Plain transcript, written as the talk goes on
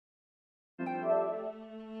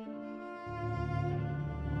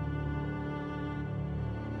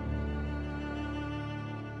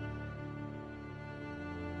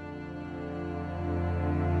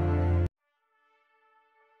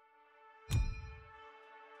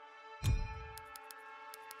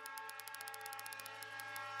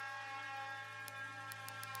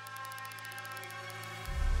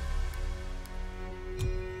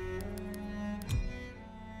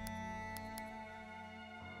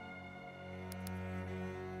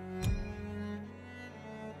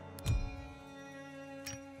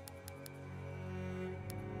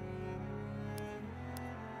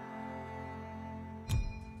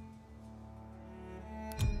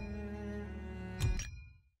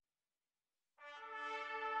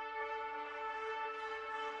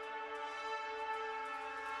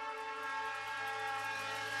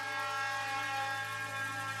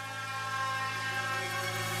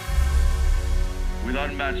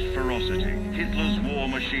unmatched ferocity, Hitler's war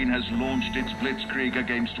machine has launched its blitzkrieg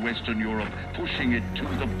against Western Europe, pushing it to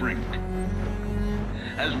the brink.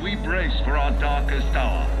 As we brace for our darkest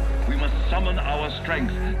hour, we must summon our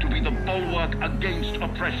strength to be the bulwark against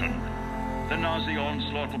oppression. The Nazi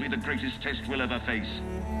onslaught will be the greatest test we'll ever face.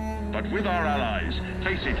 But with our allies,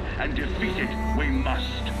 face it and defeat it we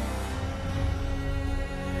must.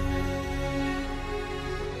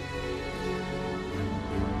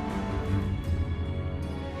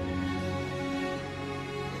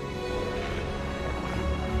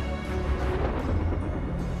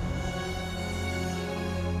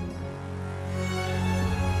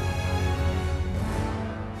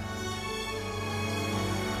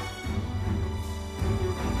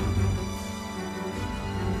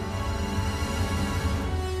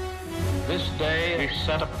 This day is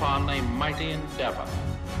set upon a mighty endeavor,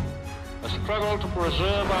 a struggle to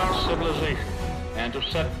preserve our civilization and to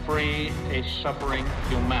set free a suffering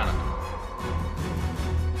humanity.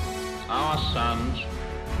 Our sons,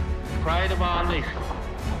 pride of our nation,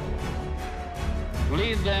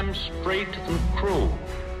 lead them straight and true.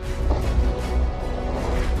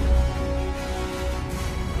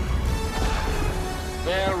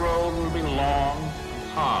 Their road will be long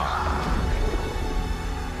and hard.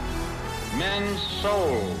 Men's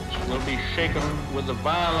souls will be shaken with the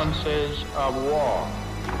violences of war.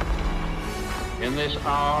 In this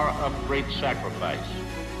hour of great sacrifice,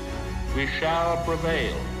 we shall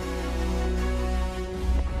prevail.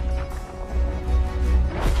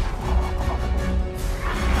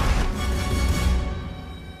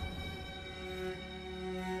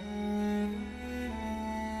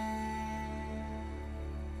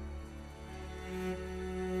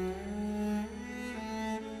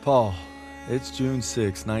 Paul, it's June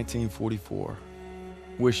 6, 1944.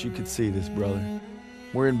 Wish you could see this, brother.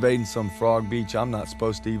 We're invading some frog beach I'm not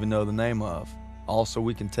supposed to even know the name of. Also,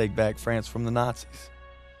 we can take back France from the Nazis.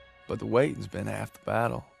 But the waiting's been half the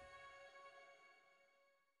battle.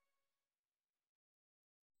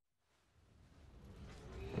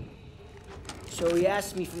 So he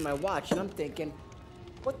asked me for my watch, and I'm thinking,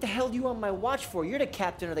 what the hell do you want my watch for? You're the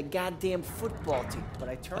captain of the goddamn football team.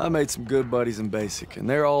 But I made some good buddies in basic, and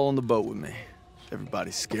they're all on the boat with me.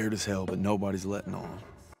 Everybody's scared as hell, but nobody's letting on.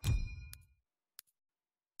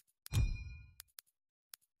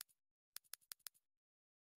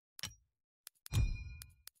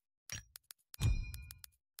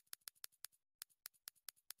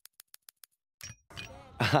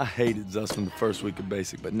 I hated Zussman the first week of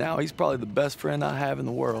basic, but now he's probably the best friend I have in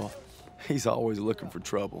the world. He's always looking for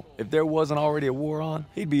trouble. If there wasn't already a war on,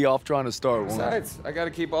 he'd be off trying to start one. Besides, I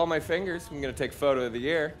gotta keep all my fingers. I'm gonna take photo of the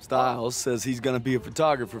year. Styles says he's gonna be a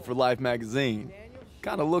photographer for Life magazine.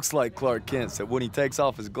 Kinda looks like Clark Kent said when he takes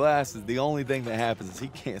off his glasses, the only thing that happens is he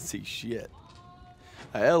can't see shit.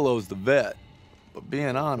 Elo's the vet, but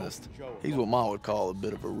being honest, he's what Ma would call a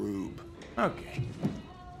bit of a rube. Okay,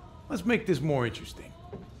 let's make this more interesting.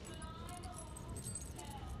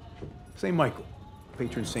 St. Michael,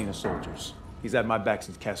 patron saint of soldiers. He's had my back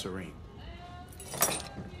since Kasserine.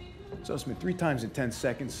 Zussman 3 times in 10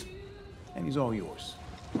 seconds, and he's all yours.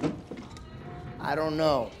 I don't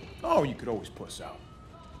know. Oh, you could always puss out.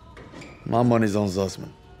 My money's on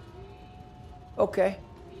Zussman. Okay,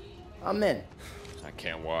 I'm in. I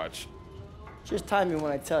can't watch. Just time me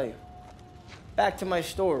when I tell you. Back to my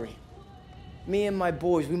story. Me and my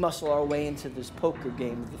boys, we muscle our way into this poker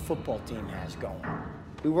game that the football team has going.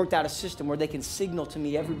 We worked out a system where they can signal to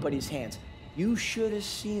me everybody's hands. You should have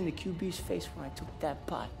seen the QB's face when I took that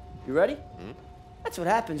pot. You ready? Mm-hmm. That's what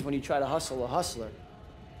happens when you try to hustle a hustler.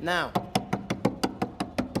 Now,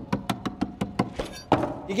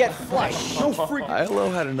 you get flushed. No freak.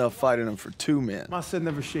 Ilo had enough fight in him for 2 men. Ma said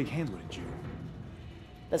never shake hands with a Jew.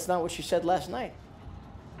 That's not what she said last night.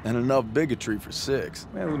 And enough bigotry for 6.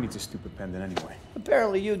 Man, who needs a stupid pendant anyway?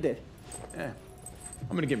 Apparently you did. Yeah,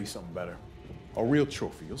 I'm gonna get me something better. A real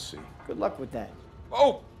trophy, you'll see. Good luck with that.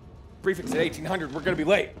 Oh! Briefing's at 1800. We're gonna be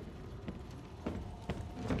late.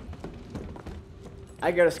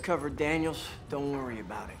 I got us covered, Daniels. Don't worry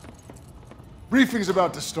about it. Briefing's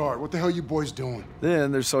about to start. What the hell you boys doing?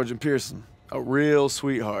 Then there's Sergeant Pearson, a real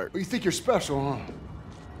sweetheart. Well, you think you're special, huh?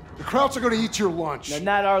 The Krauts are gonna eat your lunch. No,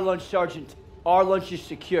 not our lunch, Sergeant. Our lunch is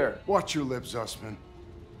secure. Watch your lips, Zussman.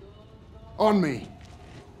 On me.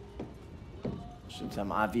 Since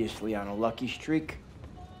I'm obviously on a lucky streak,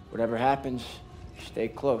 whatever happens, stay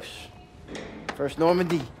close. First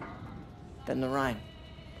Normandy, then the Rhine.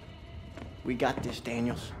 We got this,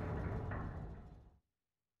 Daniels.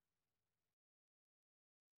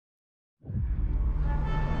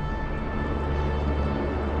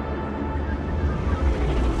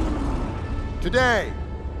 Today,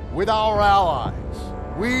 with our allies,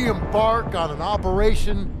 we embark on an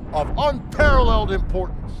operation of unparalleled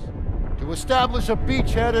importance to establish a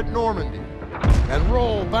beachhead at Normandy and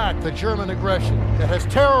roll back the German aggression that has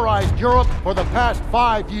terrorized Europe for the past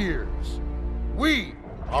 5 years. We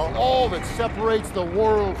are all that separates the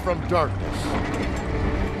world from darkness.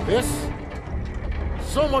 This,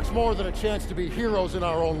 so much more than a chance to be heroes in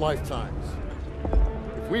our own lifetimes.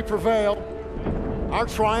 If we prevail, our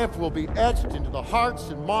triumph will be etched into the hearts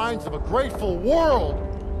and minds of a grateful world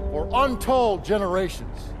for untold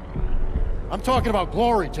generations. I'm talking about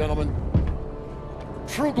glory, gentlemen.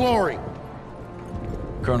 True glory.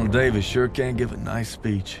 Colonel Davis sure can give a nice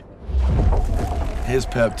speech. His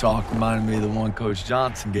pep talk reminded me of the one Coach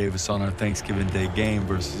Johnson gave us on our Thanksgiving Day game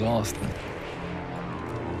versus Austin.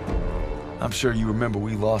 I'm sure you remember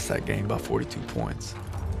we lost that game by 42 points.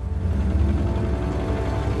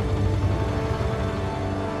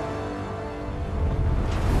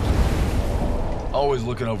 Always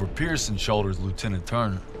looking over Pearson's shoulders, Lieutenant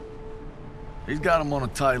Turner. He's got him on a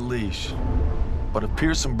tight leash, but if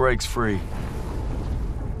Pearson breaks free,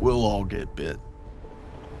 we'll all get bit.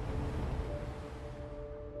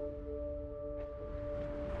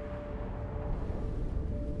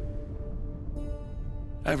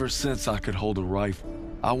 Ever since I could hold a rifle,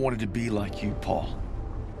 I wanted to be like you, Paul.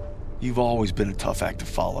 You've always been a tough act to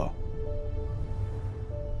follow,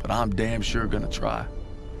 but I'm damn sure gonna try.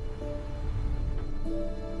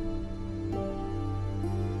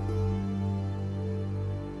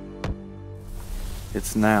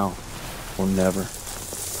 It's now or never.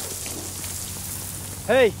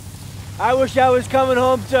 Hey, I wish I was coming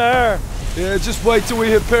home to her. Yeah, just wait till we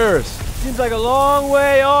hit Paris. Seems like a long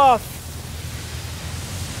way off.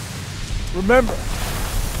 Remember,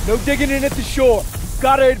 no digging in at the shore. You've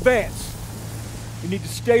got to advance. You need to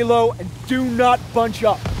stay low and do not bunch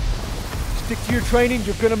up. Stick to your training,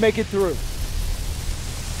 you're gonna make it through.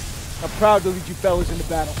 I'm proud to lead you fellas into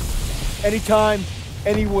battle. Anytime,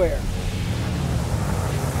 anywhere.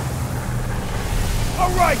 All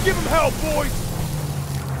right, give them hell, boys!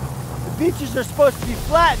 The beaches are supposed to be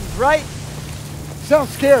flattened, right? Sound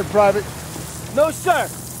scared, Private. No, sir.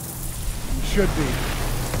 You should be.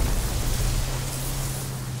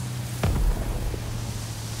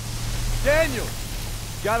 Daniel,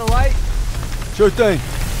 got a light? Sure thing.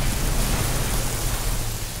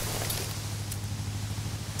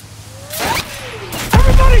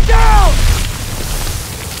 Everybody down!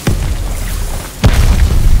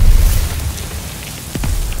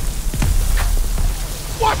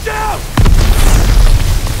 Watch out!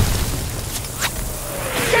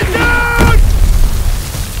 Get down!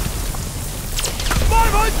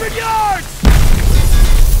 500 yards!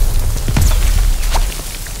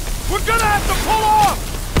 We're gonna have to pull off!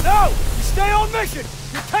 No! You stay on mission!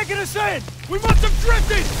 You're taking us in! We must have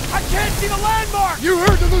drifted! I can't see the landmark! You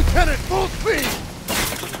heard the lieutenant! Full speed!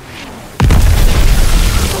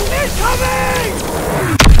 Incoming!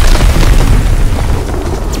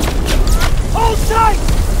 Hold tight!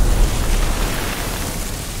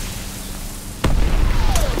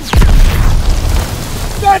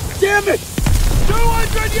 God damn it!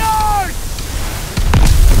 200 yards!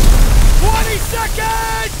 20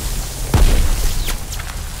 seconds!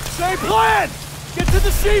 Same plan! Get to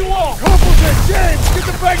the seawall! Completon, James! Get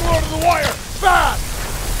the Bangalore to the wire! Fast!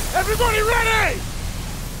 Everybody ready!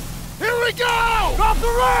 Here we go! Drop the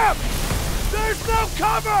ramp! There's no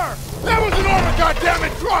cover! That was an order,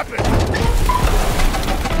 goddammit! Drop it!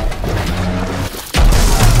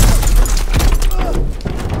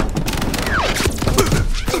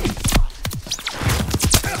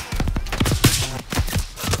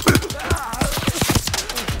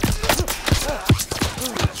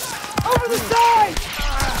 Over the side!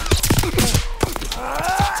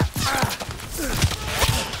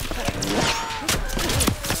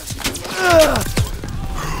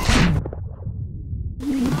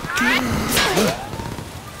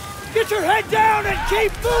 Get your head down and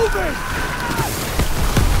keep moving!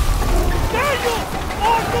 Daniel!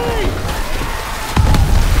 On me!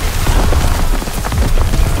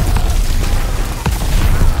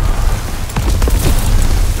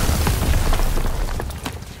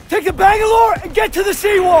 Take the Bangalore and get to the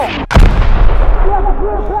seawall! We have a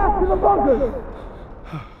clear path to the bunkers!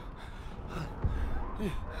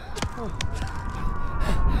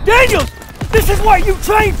 Daniels! This is what you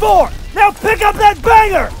trained for! Now pick up that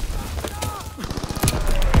banger!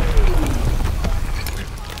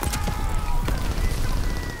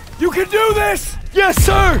 You can do this! Yes,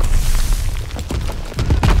 sir!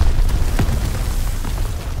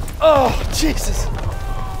 Oh, Jesus!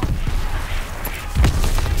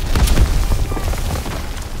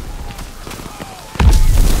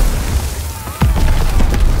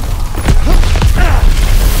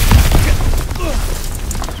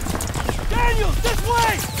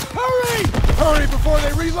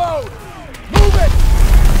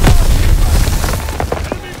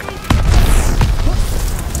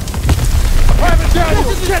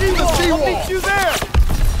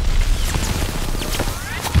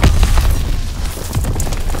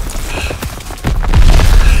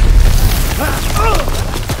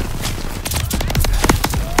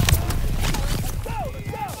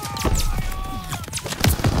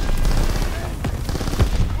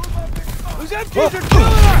 Yankees are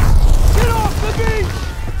killing us! Get off the beach!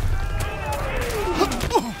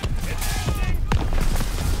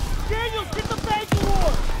 Daniels, get the bank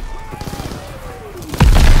award!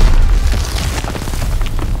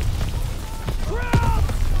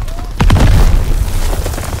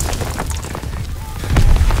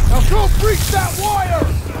 Now go breach that wire!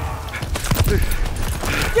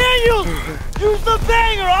 Daniels! Use the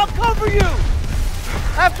banger! I'll cover you!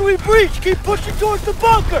 After we breach, keep pushing towards the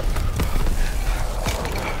bunker!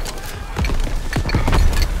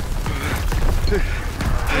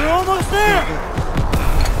 We're almost there!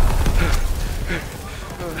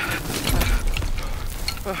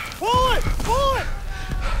 Pull it! Pull it!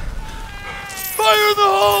 Fire in the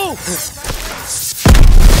hole!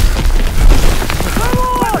 Come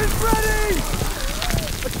on! Weapons ready!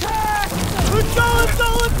 Attack! Let's go! Let's go!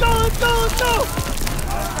 Let's go! Let's go! Let's go!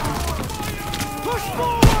 Push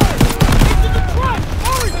forward! Into the truck!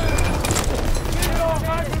 Hurry!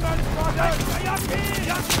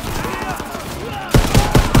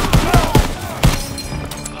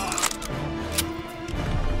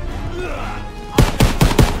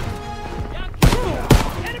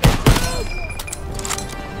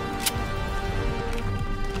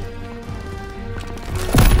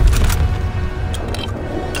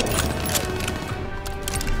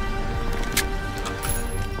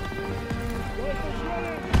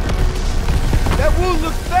 That wound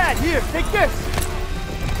looks bad. Here, take this.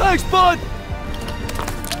 Thanks, bud.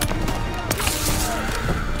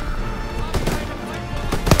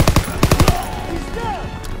 He's down.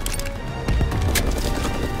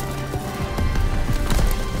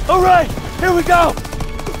 All right, here we go.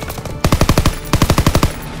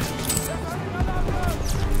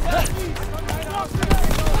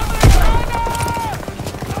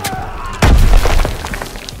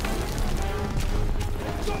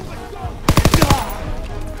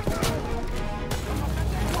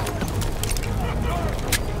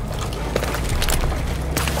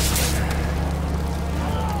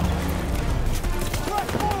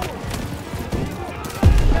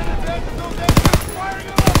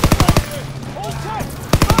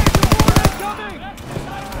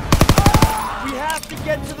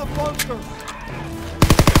 Get to the bunker!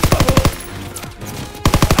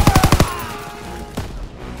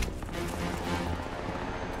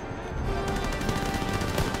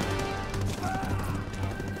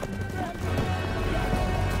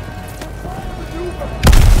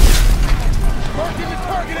 Marking the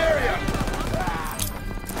target area!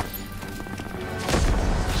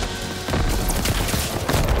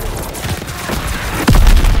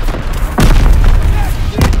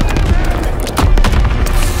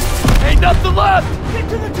 Nothing left! Get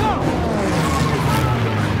to the top!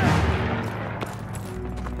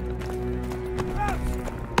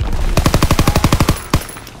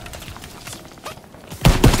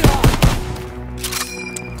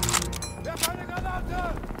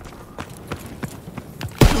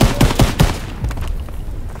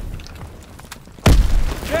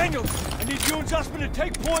 Daniels, I need you and Zussman to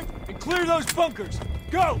take point and clear those bunkers.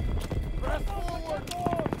 Go! Press forward!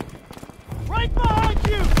 Right behind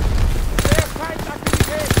you!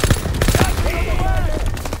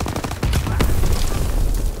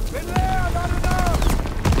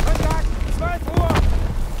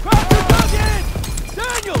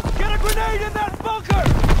 Daniel, get a grenade in that bunker!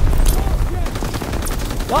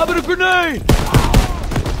 Lobbing a grenade! I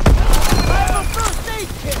have a first aid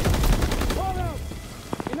kit!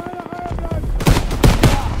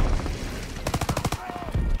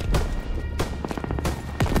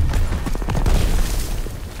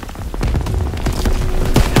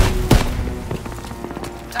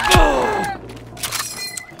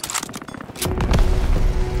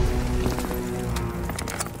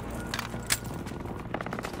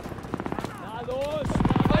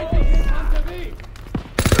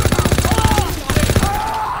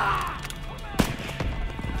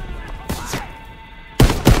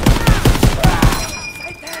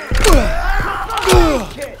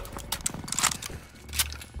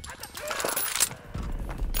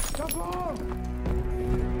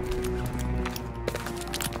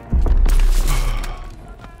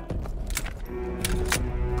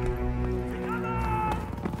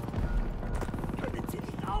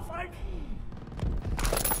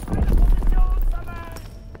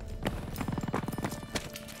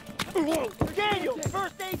 Daniel,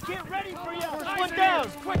 first aid kit ready for you. First one down.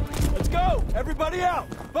 Quickly. Let's go. Everybody out.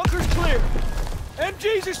 Bunker's clear.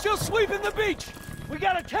 MGs are still sweeping the beach. We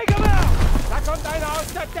gotta take them out.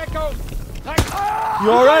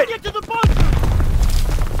 You all right? Get to the bunker.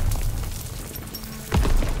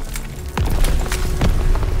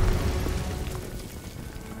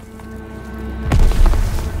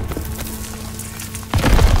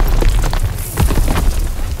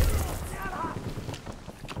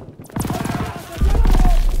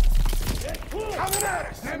 Coming at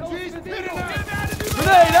us! MG's pinning us!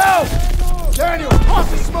 Grenade out! Daniel,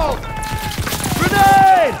 toss the smoke!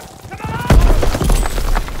 Grenade!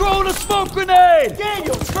 Throwing a smoke grenade!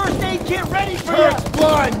 Daniel, first aid kit ready for you! Turret's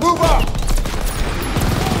blind! Move up!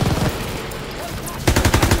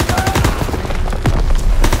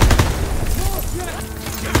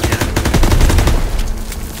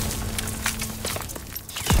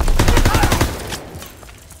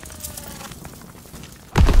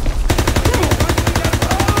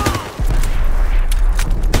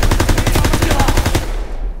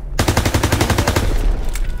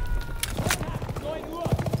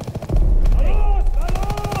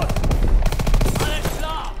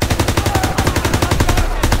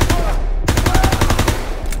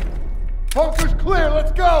 Bunker's clear,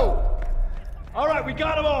 let's go! All right, we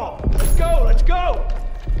got them all. Let's go, let's go!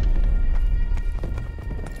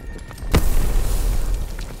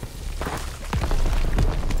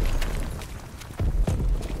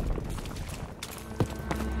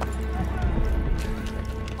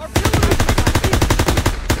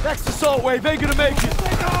 Next assault wave, ain't gonna make it.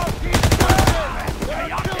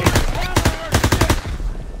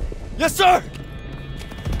 Yes, sir!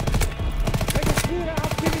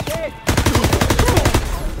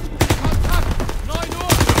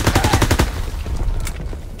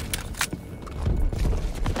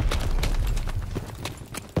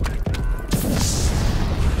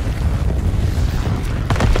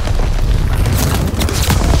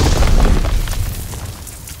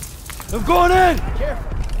 I'm going in!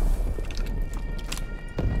 Careful.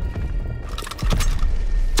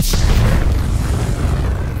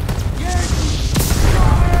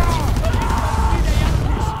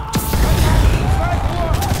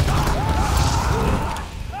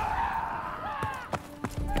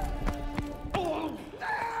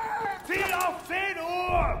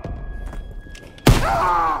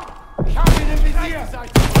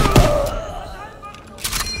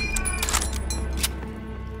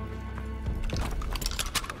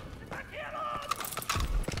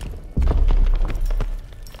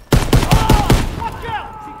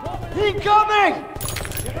 Incoming!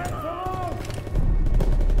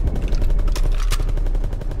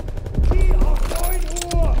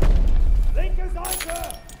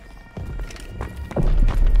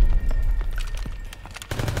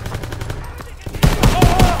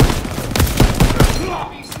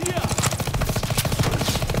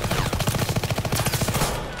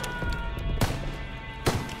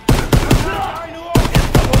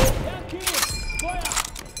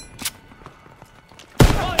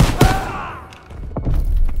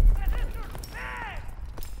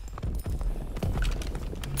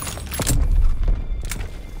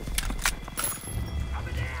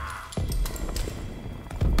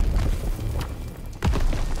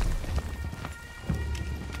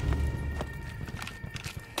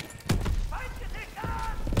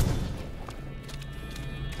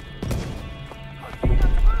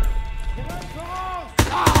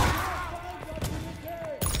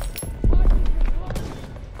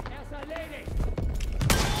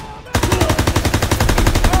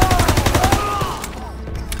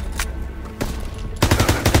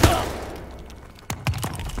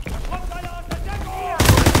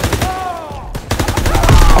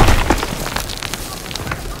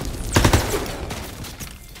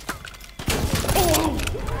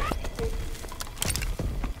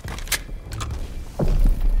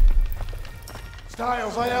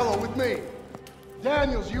 Styles, Aiello, with me.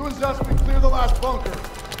 Daniels, you and Zussman clear the last bunker.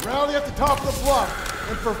 Rally at the top of the bluff.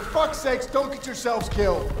 And for fuck's sakes, don't get yourselves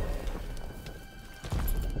killed.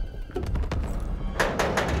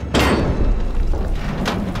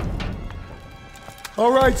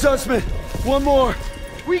 All right, Zussman. One more.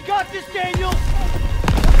 We got this, Daniel!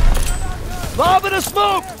 Lob in a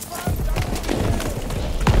smoke!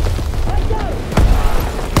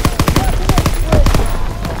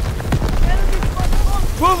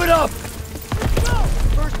 Move it up! Let's go!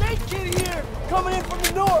 First aid kit here! Coming in from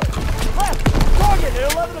the north! Left! Target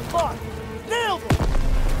at 11 o'clock! Nailed him!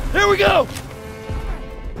 Here we go!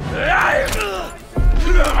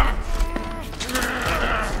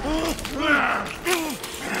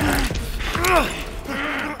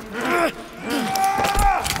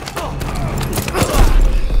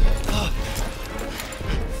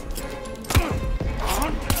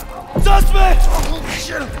 Suspect! Oh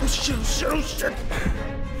shit! Oh shit! Oh shit! Oh shit!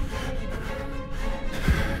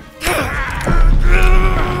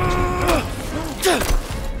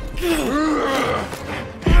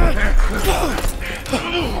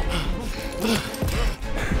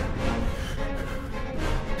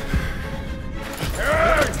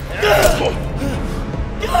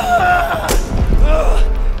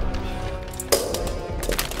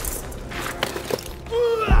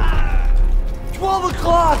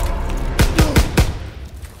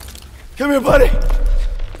 Come here, buddy.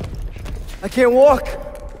 I can't walk.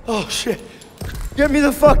 Oh, shit. Get me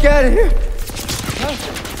the fuck out of here.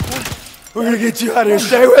 We're gonna get you out of here.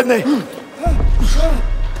 Stay with me.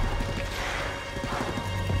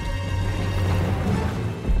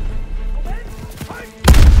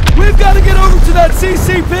 We've got to get over to that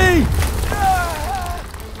CCP.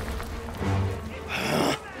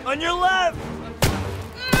 On your left!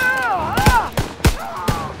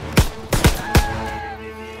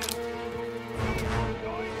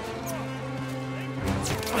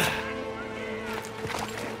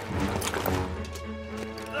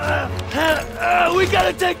 We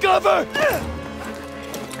gotta take cover!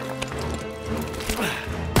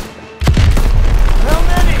 How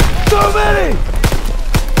many? So many!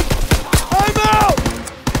 I'm out!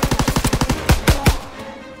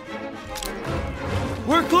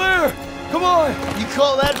 We're clear! Come on! You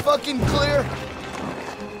call that fucking clear?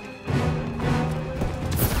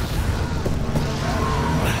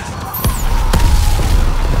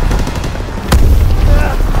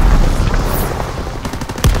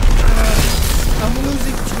 I'm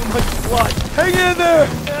losing too much blood. Hang in there!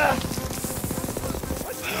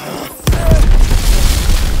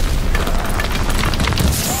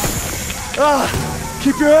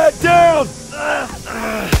 Keep your head down!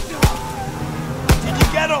 Did you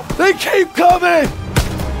get him? They keep coming!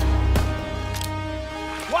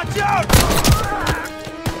 Watch out!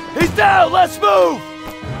 He's down! Let's move!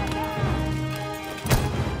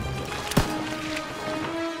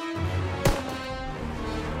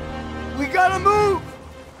 We gotta move!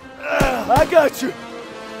 I got you!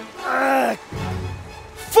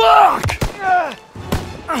 Fuck!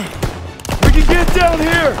 We can get down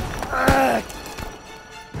here!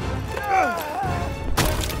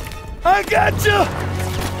 I got you!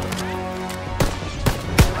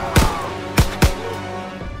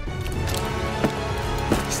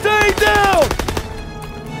 Stay down!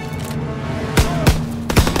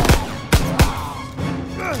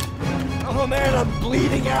 Oh man, I'm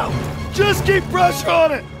bleeding out. Just keep pressure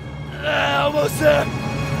on it! Almost there!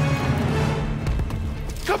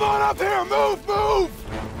 Come on up here! Move! Move!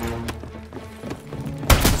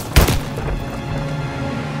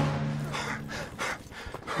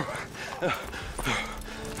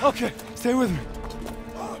 Okay, stay with me.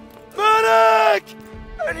 Medic!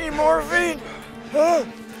 I need morphine.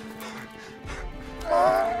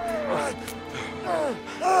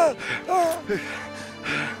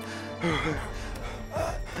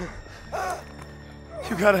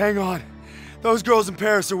 You gotta hang on. Those girls in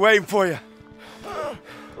Paris are waiting for you.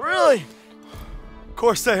 Really? Of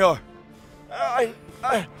course they are.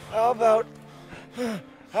 How about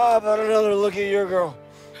another look at your girl?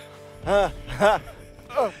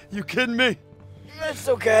 You kidding me? It's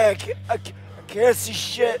okay. I can't see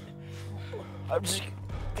shit. I'm just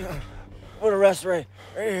gonna rest right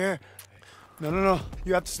here. No.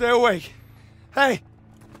 You have to stay awake. Hey,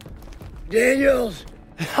 Daniels,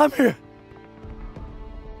 I'm here.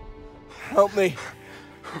 help me.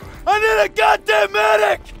 I need a goddamn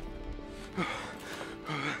medic!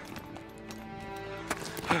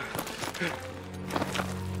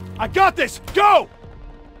 I got this! Go!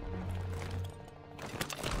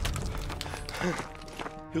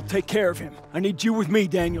 He'll take care of him. I need you with me,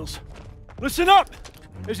 Daniels. Listen up!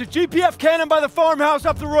 There's a GPF cannon by the farmhouse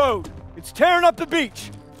up the road. It's tearing up the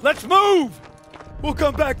beach. Let's move! We'll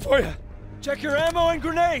come back for you. Check your ammo and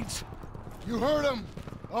grenades. You heard him.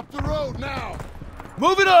 Up the road now.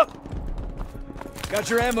 Move it up! Got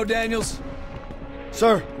your ammo, Daniels.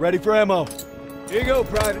 Sir, ready for ammo. Here you go,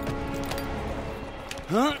 Private.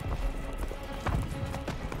 Huh?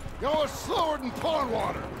 Y'all are slower than pond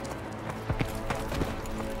water.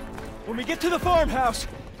 When we get to the farmhouse,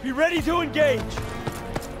 be ready to engage.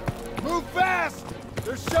 Move fast.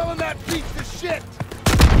 They're shelling that beach to shit.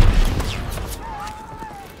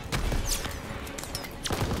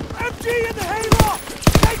 MG in the hayloft!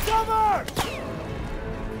 Take cover!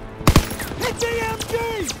 Hit the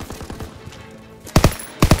MG!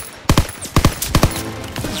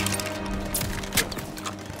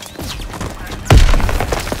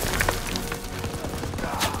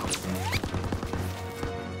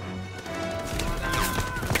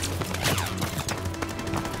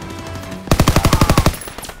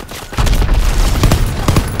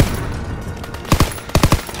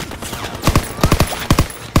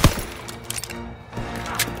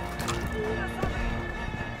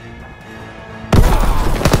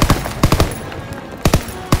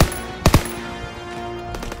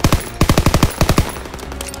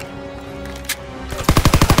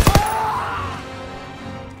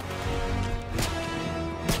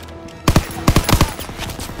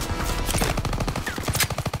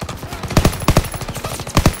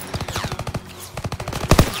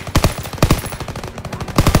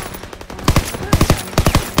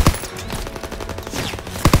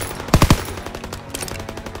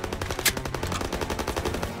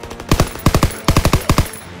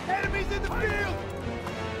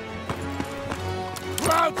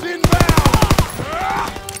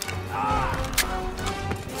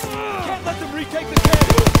 Retake the cannon!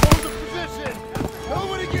 Hold the position!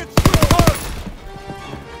 Nobody gets through!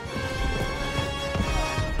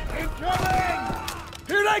 Incoming!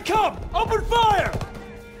 Here they come! Open fire!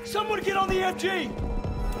 Someone get on the MG!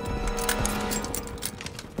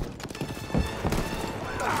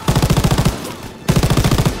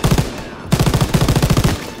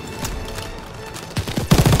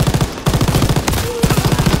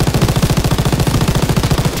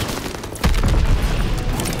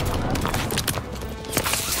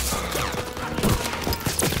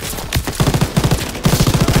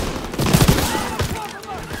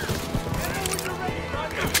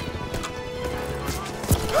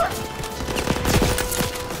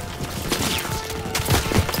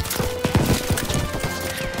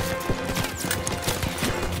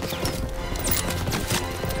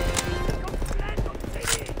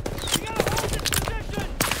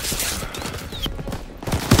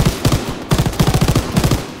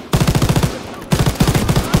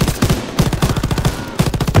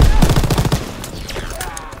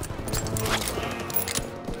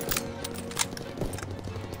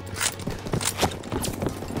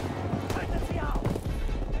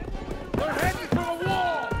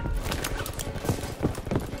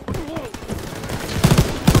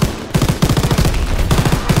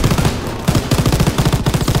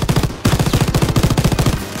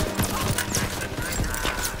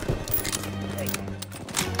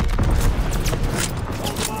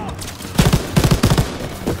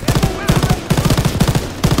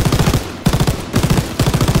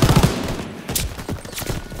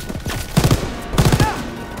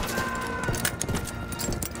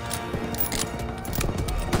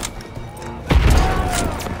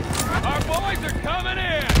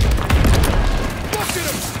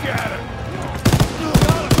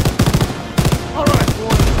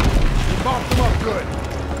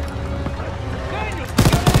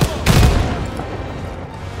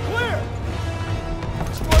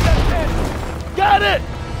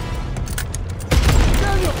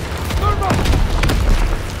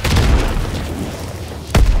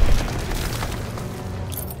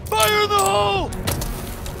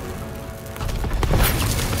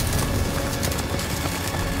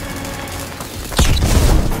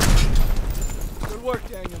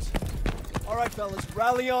 Fellas,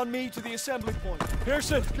 rally on me to the assembly point.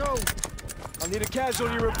 Pearson, go! I'll need a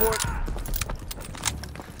casualty report.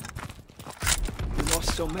 We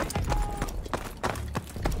lost so many.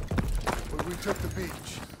 When we took the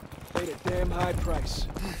beach. Paid a damn high price.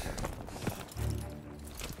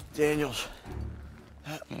 Daniels.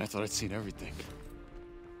 Man, I thought I'd seen everything.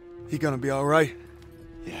 He gonna be all right?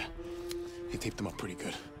 Yeah. He taped him up pretty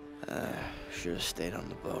good. Should have stayed on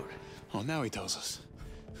the boat. Oh, now he tells us.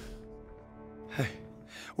 Hey,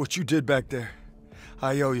 what you did back there,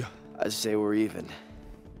 I owe you. I'd say we're even.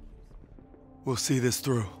 We'll see this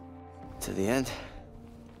through. To the end?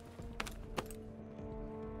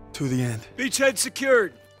 To the end. Beachhead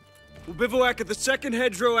secured. We'll bivouac at the second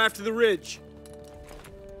hedgerow after the ridge.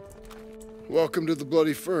 Welcome to the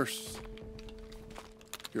bloody first.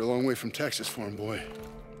 You're a long way from Texas, farm boy.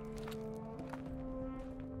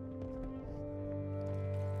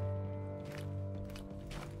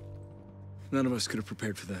 None of us could have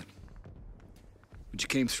prepared for that. But you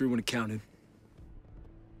came through when it counted.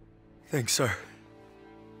 Thanks, sir.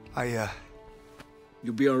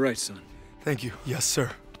 You'll be all right, son. Thank you. Yes,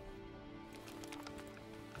 sir.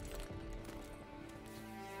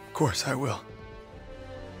 Of course I will.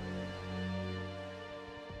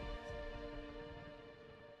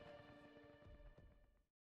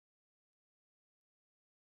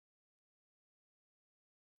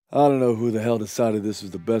 I don't know who the hell decided this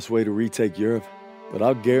was the best way to retake Europe, but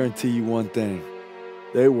I'll guarantee you one thing.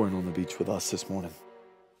 They weren't on the beach with us this morning.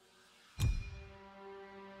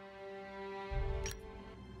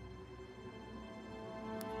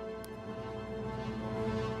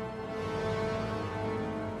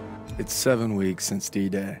 It's 7 weeks since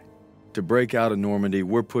D-Day. To break out of Normandy,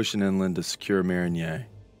 we're pushing inland to secure Marigny.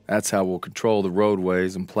 That's how we'll control the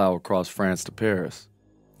roadways and plow across France to Paris.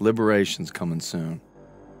 Liberation's coming soon.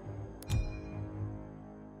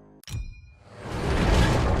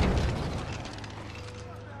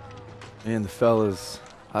 Me and the fellas,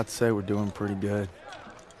 I'd say we're doing pretty good.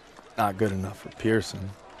 Not good enough for Pearson,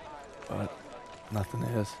 but nothing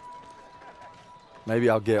is.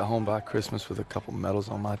 Maybe I'll get home by Christmas with a couple medals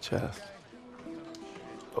on my chest.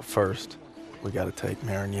 But first, we gotta take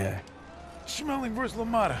Marigny. Schmeling versus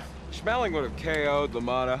LaMotta. Schmeling would have KO'd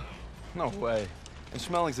LaMotta. No way. And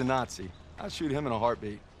Schmeling's a Nazi. I'd shoot him in a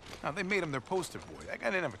heartbeat. Now, they made him their poster boy. That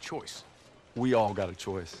guy didn't have a choice. We all got a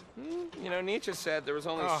choice. You know, Nietzsche said there was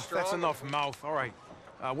only Oh, strong... that's enough mouth. All right.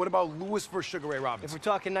 What about Lewis versus Sugar Ray If Robinson? we're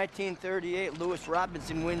talking 1938, Lewis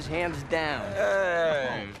Robinson wins hands down.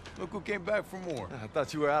 Hey, look who came back for more. I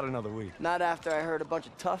thought you were out another week. Not after I heard a bunch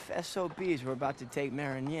of tough SOBs were about to take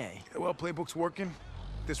Marigny. Yeah, well, playbook's working.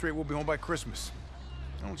 At this rate, we'll be home by Christmas.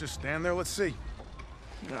 Don't just stand there, let's see.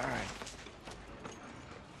 All right.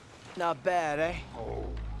 Not bad, eh? Oh.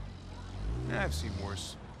 Yeah, I've seen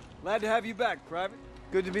worse. Glad to have you back, Private.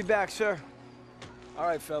 Good to be back, sir. All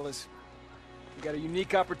right, fellas. We got a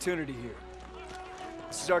unique opportunity here.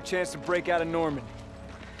 This is our chance to break out of Normandy.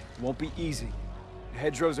 It won't be easy. The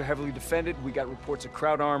hedgerows are heavily defended. We got reports of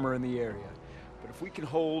Kraut armor in the area. But if we can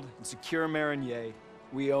hold and secure Marigny,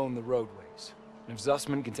 we own the roadways. And if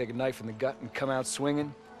Zussman can take a knife in the gut and come out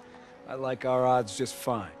swinging, I like our odds just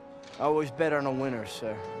fine. I always bet on a winner,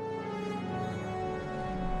 sir.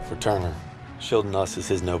 For Turner, shielding us is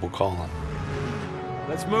his noble calling.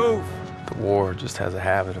 Let's move. The war just has a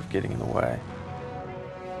habit of getting in the way.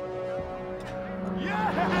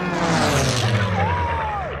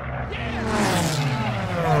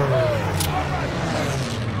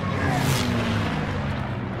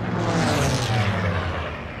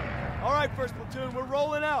 All right, first platoon, we're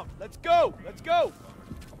rolling out. Let's go. Let's go.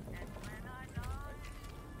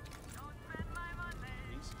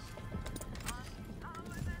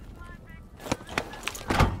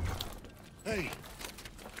 Hey.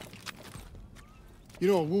 You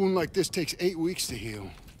know, a wound like this takes 8 weeks to heal.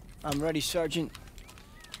 I'm ready, Sergeant.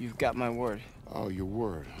 You've got my word. Oh, your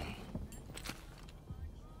word, huh?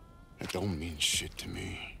 That don't mean shit to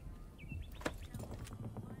me.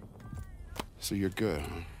 So you're good,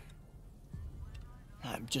 huh?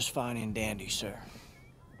 I'm just fine and dandy, sir.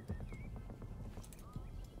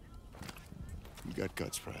 You got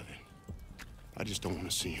guts, Private. I just don't want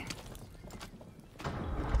to see them.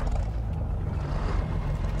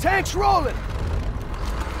 Tanks rolling.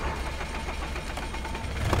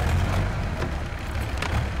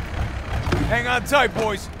 Hang on tight,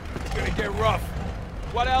 boys. It's gonna get rough.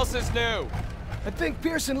 What else is new? I think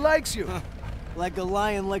Pearson likes you. Like a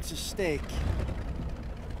lion likes a steak.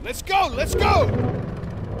 Let's go! Let's go!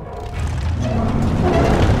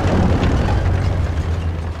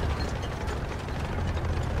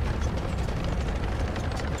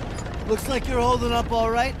 Looks like you're holding up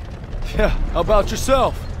all right. Yeah, how about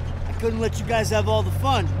yourself? I couldn't let you guys have all the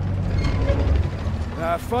fun.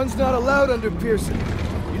 Fun's not allowed under Pearson.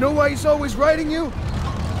 You know why he's always writing you?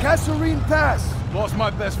 Kasserine Pass. Lost my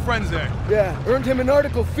best friends there. Yeah, earned him an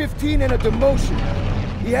Article 15 and a demotion.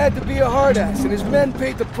 He had to be a hard ass, and his men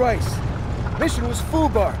paid the price. Mission was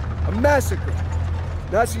Fubar, a massacre.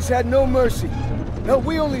 Nazis had no mercy. Hell,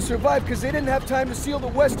 we only survived because they didn't have time to seal the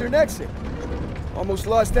western exit. Almost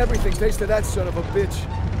lost everything thanks to that son of a bitch.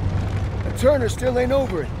 And Turner still ain't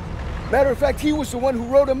over it. Matter of fact, he was the one who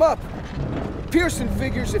wrote him up. Pearson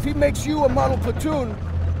figures if he makes you a model platoon,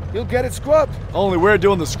 he'll get it scrubbed. Only we're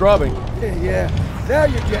doing the scrubbing. Yeah, now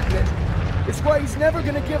you're getting it. It's why he's never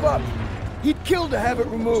gonna give up. He'd kill to have it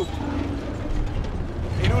removed.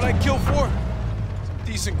 You know what I'd kill for? Some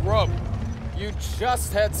decent grub. You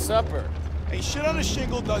just had supper. Hey, shit on a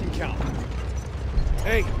shingle doesn't count.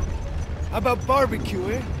 Hey, how about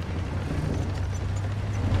barbecue, eh?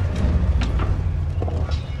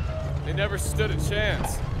 They never stood a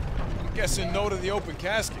chance. I'm guessing no to the open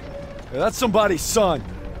casket. Yeah, that's somebody's son.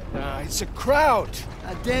 Nah, it's a crowd.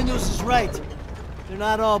 Daniels is right. They're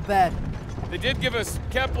not all bad. They did give us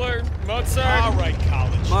Kepler, Mozart. All right,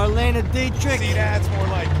 college. Marlena Dietrich. See, that's more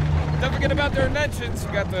like it. Don't forget about their inventions.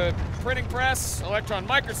 We got the printing press, electron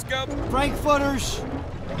microscope. Frankfurters.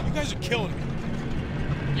 You guys are killing me.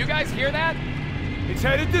 You guys hear that? It's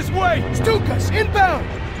headed this way. Stukas, inbound.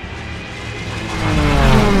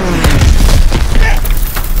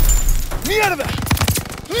 Me out of there.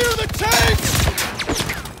 Clear the tanks.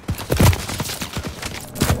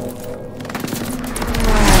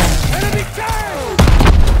 Enemy tank!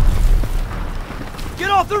 Get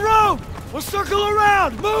off the road! We'll circle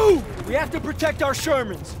around! Move! We have to protect our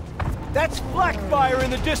Shermans. That's flak fire in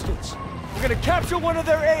the distance. We're gonna capture one of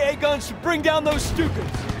their AA guns to bring down those Stukas.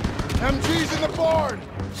 MG's in the board!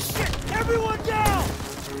 Shit! Everyone down!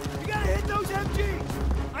 You gotta hit those MGs!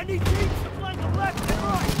 I need teams to flank them left and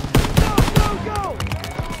right! Go, go, go!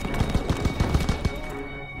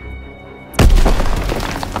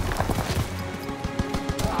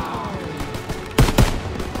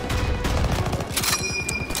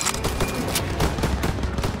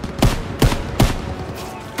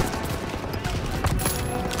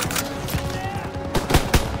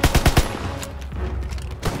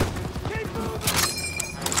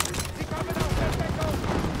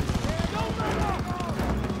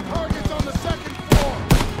 Target's on the second floor!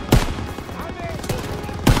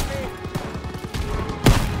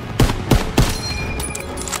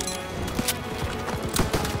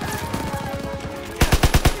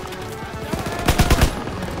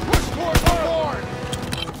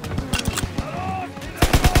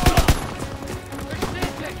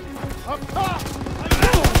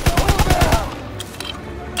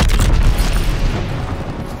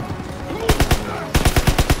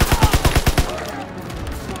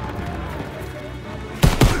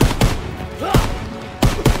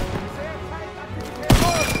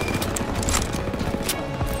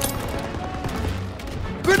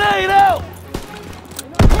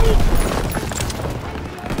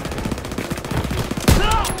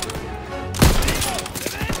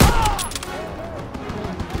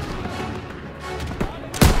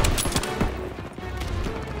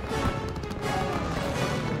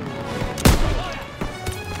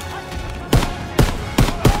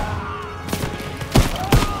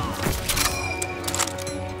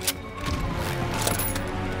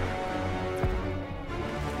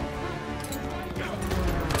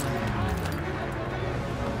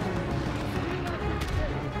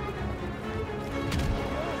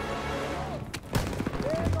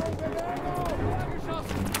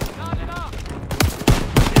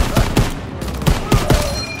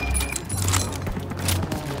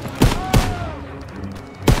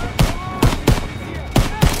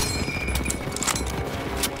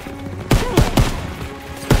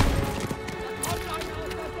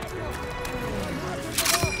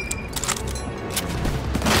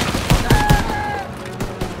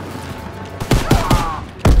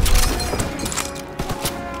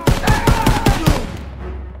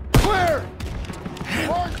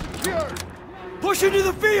 Push into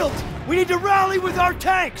the field! We need to rally with our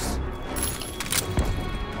tanks!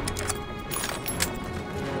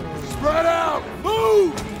 Spread out!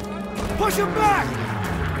 Move! Push them back!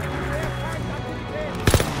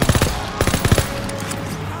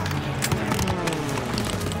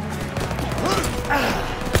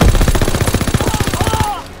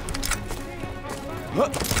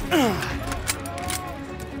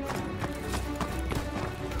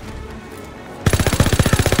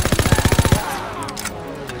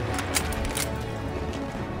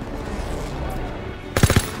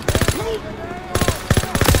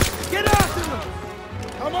 Get after them!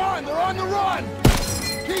 Come on, they're on the run!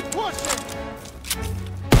 Keep pushing!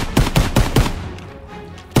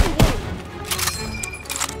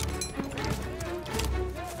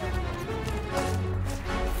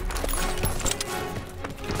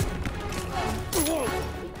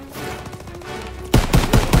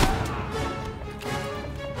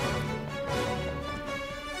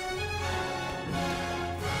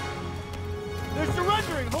 They're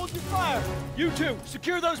surrendering! Hold your fire! You two,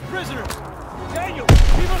 secure those prisoners! Daniel,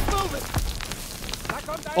 keep us moving!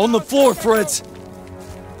 On the floor, Fritz!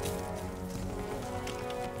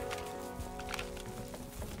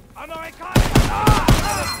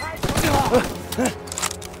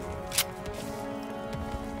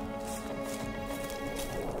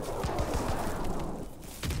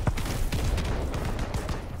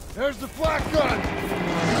 There's the flak gun!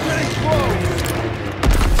 Getting close!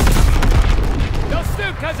 Those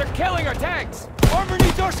Stukas are killing our tanks! Armor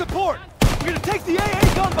needs our support! We're gonna take the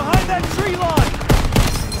AA gun behind that tree line!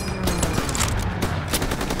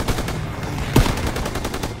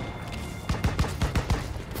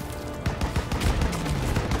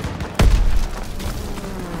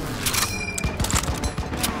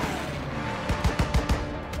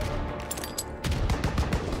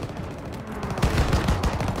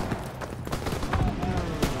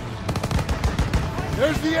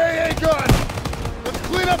 There's the AA gun! Let's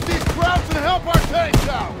clean up these crowds and help our tanks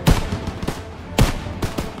out!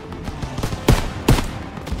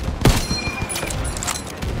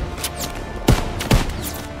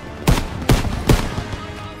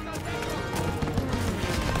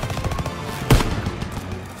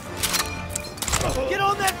 Get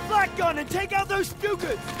on that flak gun and take out those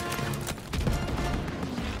Stukas!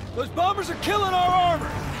 Those bombers are killing our armor!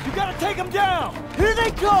 You gotta take them down! Here they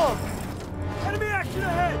come! Enemy action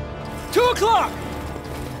ahead! 2 o'clock!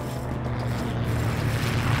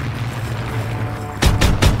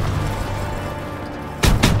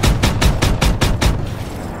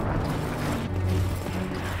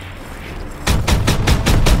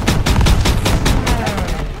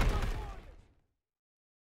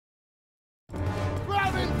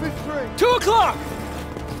 Grab infantry! 2 o'clock!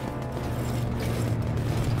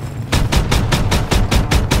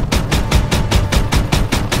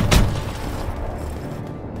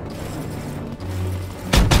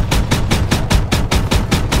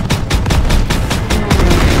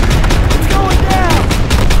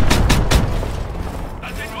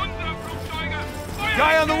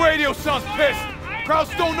 Guy on the radio sounds pissed. Crowds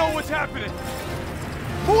don't know what's happening.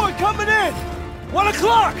 More coming in! 1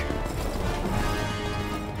 o'clock!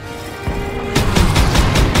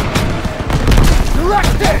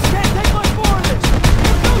 Direct this! Can't take much more of this!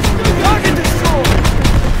 Target destroyed!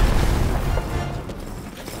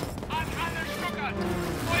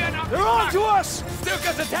 They're on to us!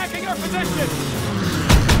 Stukas attacking our position!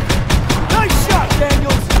 Nice shot,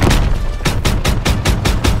 Daniels!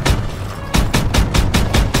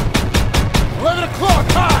 O'clock,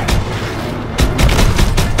 high!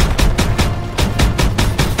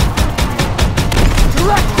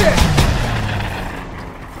 Direct it!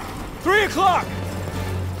 3 o'clock!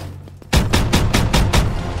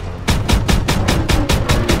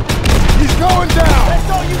 He's going down! That's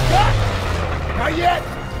all you got? Not yet!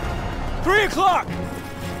 3 o'clock!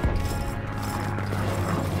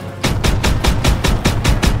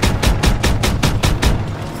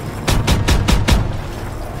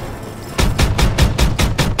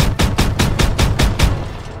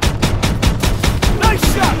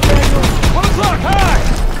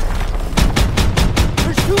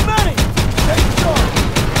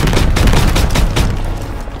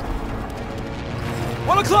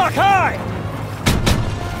 O'clock high!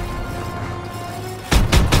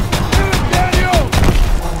 Daniel!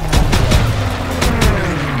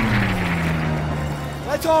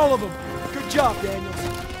 That's all of them. Good job, Daniels.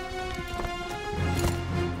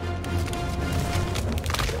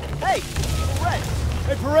 Hey, Perez.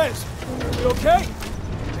 Hey, Perez. You okay?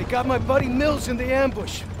 They got my buddy Mills in the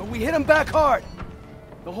ambush, but we hit him back hard.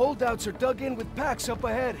 The holdouts are dug in with packs up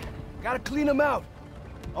ahead. Gotta clean them out.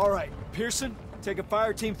 All right, Pearson, Take a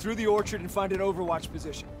fire team through the orchard and find an overwatch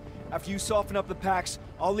position. After you soften up the packs,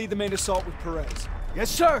 I'll lead the main assault with Perez. Yes,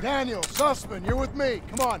 sir! Daniel, Sussman, you're with me.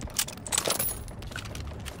 Come on.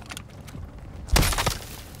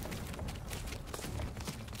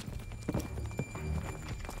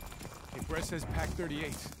 Hey, Brett says Pack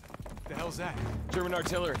 38. The hell's that? German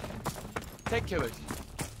artillery. Tank killers.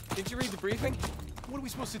 Didn't you read the briefing? What are we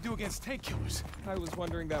supposed to do against tank killers? I was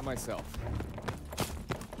wondering that myself.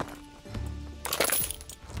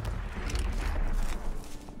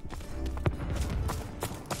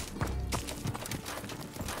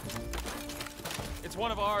 It's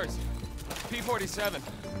one of ours. P-47.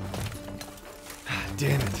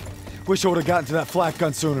 Damn it. Wish I would have gotten to that flak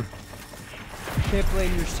gun sooner. Can't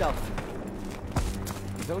blame yourself.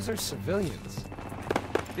 Those are civilians.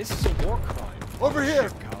 This is a war crime. Over here.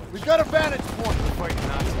 We've got a vantage point. Fighting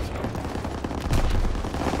Nazis.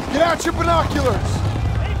 Get out your binoculars.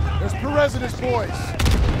 There's Perez and his boys.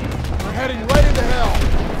 We're heading right into hell.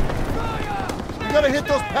 We gotta hit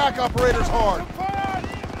those pack operators hard.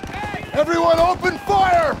 Everyone open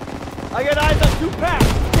fire! I got eyes on 2 packs.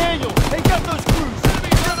 Daniel, take out those crews.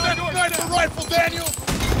 Get that sniper rifle, Daniel!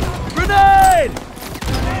 Grenade!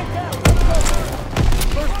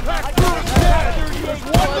 First pack crew is dead! There's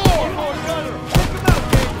one more!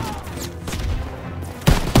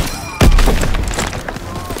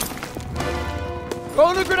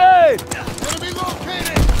 Throw the grenade! Enemy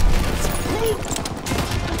located!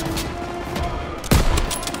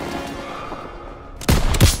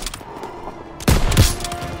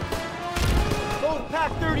 Those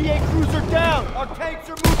Pack 38 crews are down! Our tanks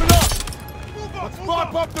are moving up! Let's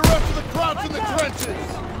mop up the rest of the Krauts in the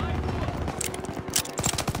trenches!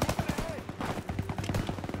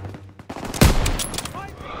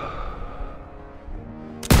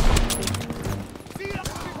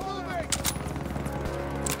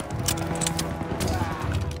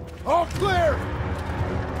 All clear!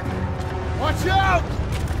 Watch out!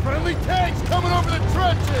 Friendly tanks coming over the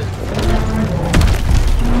trenches!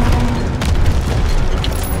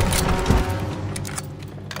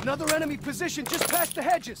 Another enemy position just past the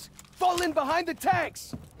hedges! Fall in behind the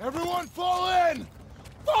tanks! Everyone fall in!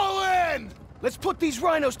 Fall in! Let's put these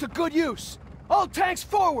rhinos to good use! All tanks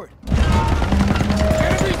forward!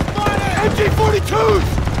 Enemy spotted! MG-42s!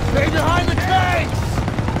 Stay behind the tanks!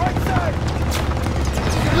 Right side!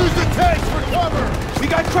 Use the tanks for cover! We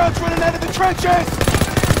got Krauts running out of the trenches!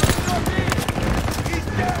 He's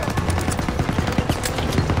dead!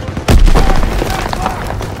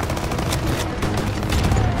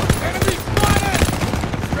 Enemy spotted!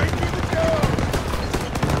 Straight through the door!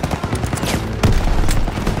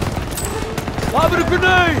 Lob it a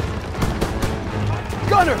grenade!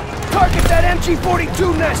 Gunner, target that MG-42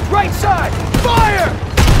 nest, right side! Fire!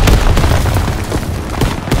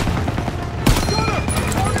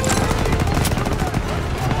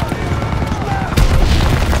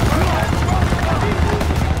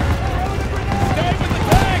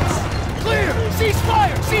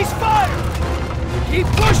 Keep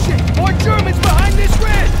pushing! More Germans behind this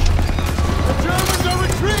ridge! The Germans are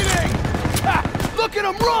retreating! Ha! Look at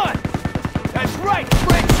them run! That's right,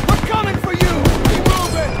 Fritz! We're coming for you! Keep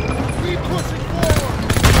moving! Keep pushing forward!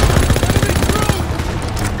 Enemy crew!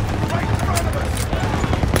 Right in front of us!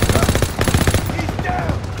 He's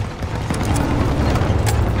down!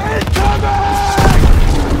 Incoming!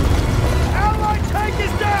 Allied tank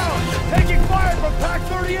is down! Taking fire from Pack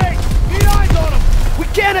 38! Need eyes on them! We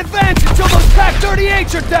can't advance until those Pack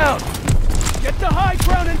 38s are down! Get the high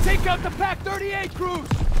ground and take out the Pack 38 crews!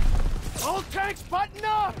 All tanks button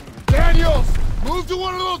up! Daniels, move to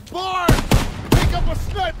one of those barns! Take up a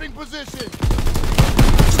sniping position!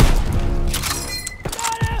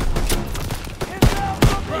 Got him! Inbound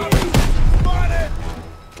from the east! Spotted!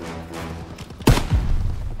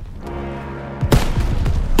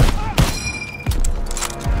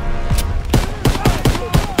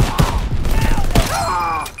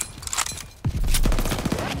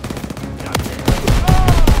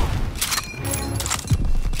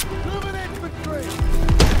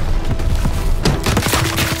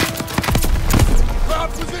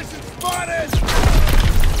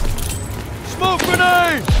 Smoke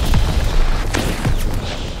grenade!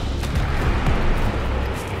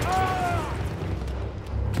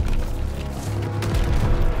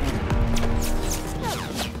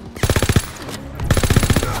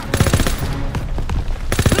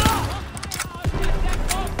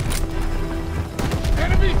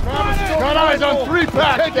 Enemy spotted! Got eyes on 3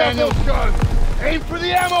 packs, Daniels! Guns. Aim for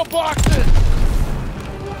the ammo boxes!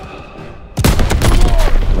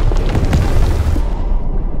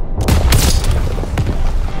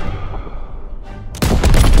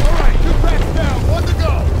 All right, 2 packs down!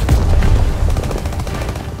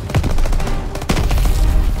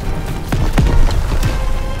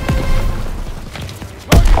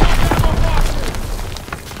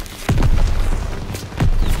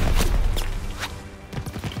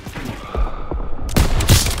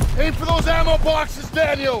 those ammo boxes,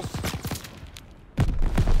 Daniels!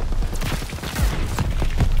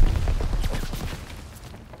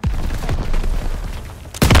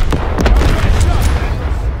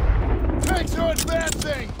 Tanks are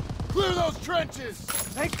advancing! Clear those trenches!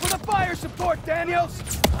 Thanks for the fire support, Daniels!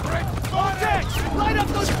 Great All tanks, light up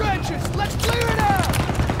those trenches! Let's clear it out!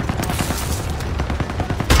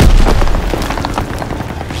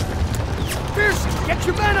 Pearson, get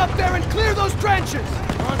your men up there and clear those trenches!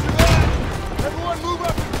 Roger that! Everyone move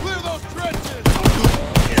up and clear those trenches!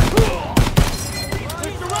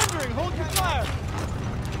 They're surrendering! Hold your fire!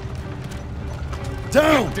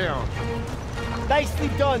 Down! Down! Nicely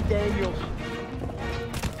done, Daniels.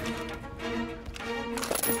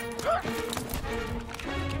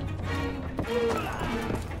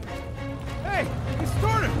 Hey, it's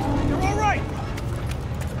Turner! You're all right!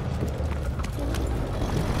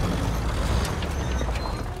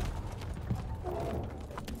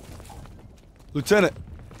 Lieutenant.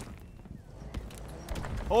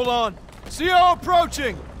 Hold on. CO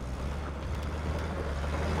approaching!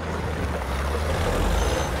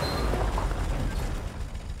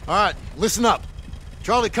 All right, listen up.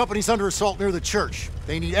 Charlie Company's under assault near the church.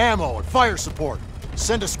 They need ammo and fire support.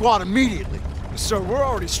 Send a squad immediately. Sir, we're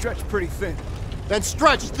already stretched pretty thin. Then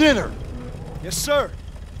stretch thinner. Yes, sir.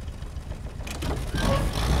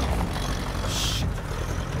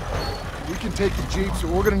 We can take the jeeps,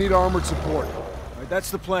 but we're gonna need armored support. All right,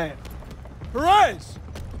 that's the plan. Perez!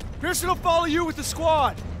 Pearson will follow you with the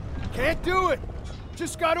squad. Can't do it.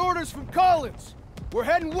 Just got orders from Collins. We're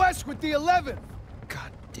heading west with the 11th.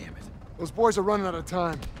 God damn it. Those boys are running out of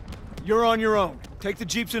time. You're on your own. Take the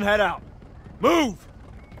jeeps and head out. Move!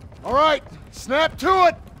 All right, snap to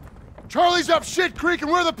it! Charlie's up shit creek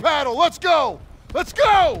and we're the paddle. Let's go! Let's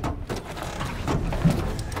go!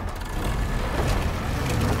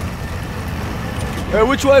 Hey,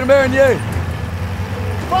 which way to Marigny?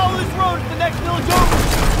 Follow this road to the next village over.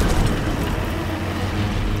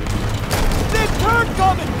 Big turn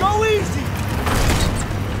coming! Go easy!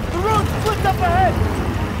 The road splits up ahead!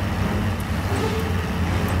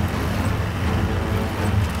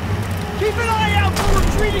 Keep an eye out for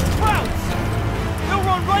retreating Krauts! They'll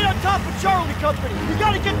run right on top of Charlie Company! We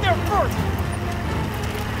gotta get there first!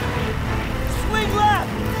 Swing left!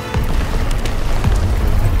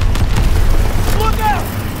 Look out!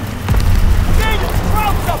 Daniel,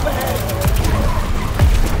 Krauts up ahead!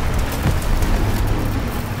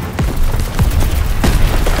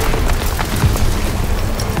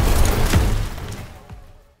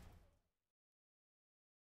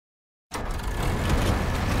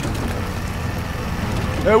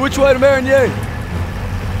 Hey, which way to Marigny?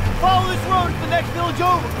 Follow this road to the next village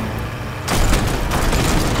over.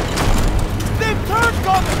 Big turn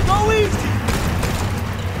coming! Go easy!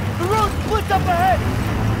 The road splits up ahead!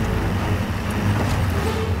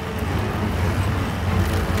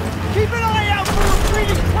 Keep an eye out for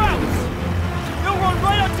retreating Krauts! They'll run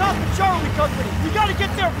right on top of Charlie Company! We gotta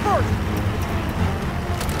get there first!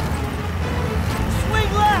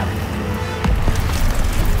 Swing left!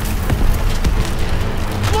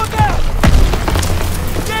 Look out!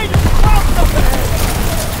 Daniel, Krauts up ahead!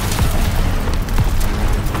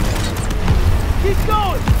 Keep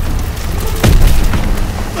going!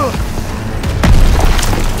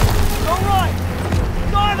 All right!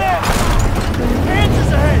 Got it!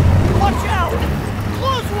 Panthers ahead! Watch out!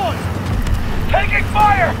 Close one! Taking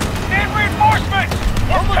fire! Need reinforcements!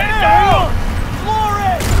 We're pinned down! Floor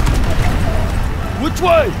it! Which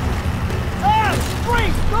way? Ah!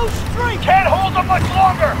 Straight! Go straight! Can't hold them much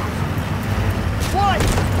longer! Why?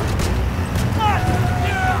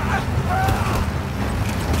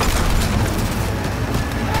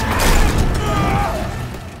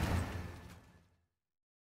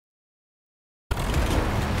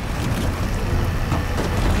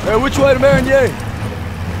 Hey, which way to Marigny?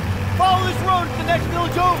 Follow this road to the next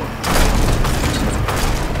village over.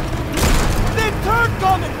 Big turn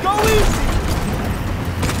coming! Go easy!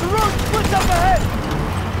 The road splits up ahead!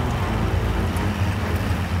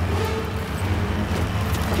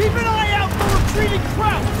 Keep an eye out for retreating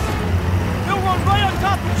Krauts! They'll run right on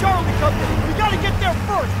top of Charlie Company! We gotta get there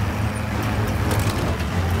first!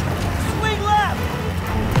 Swing left!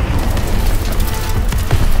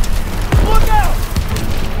 Look out!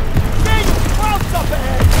 Daniel, Krauts up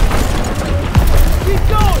ahead! Keep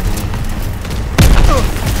going!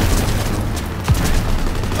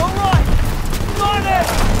 All right! Got it!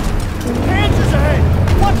 Panthers ahead!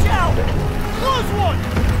 Watch out! Close one!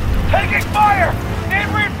 Taking fire! Need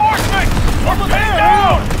reinforcements! We're Over pinned there!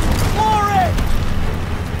 down! Floor it!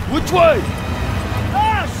 Which way?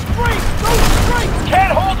 Ah! Straight! Go straight!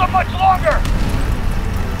 Can't hold them much longer!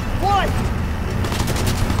 Why?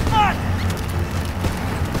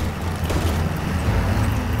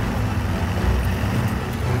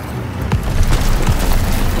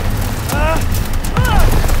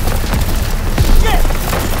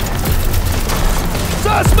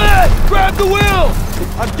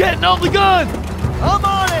 I'm getting on the gun! I'm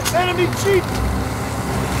on it! Enemy jeep!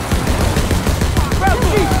 Grab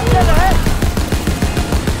jeep! Dead ahead!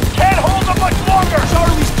 Can't hold them much longer!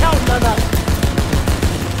 Charlie's counting on us!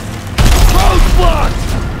 Road's blocked!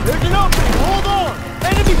 There's an opening! Hold on!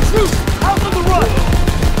 Enemy troops! Out on the run!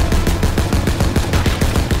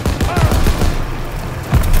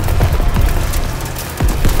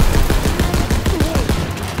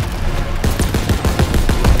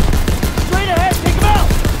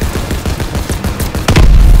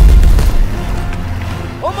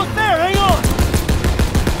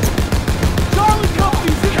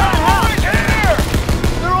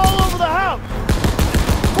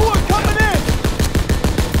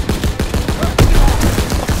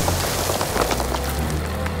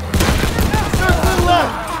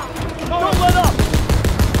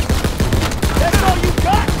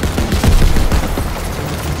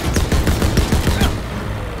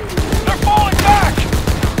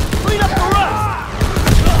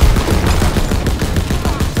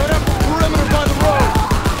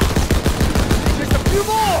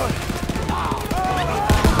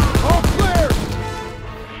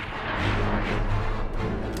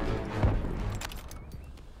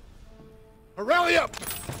 Rally up!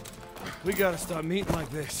 We gotta stop meeting like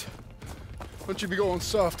this. Don't you be going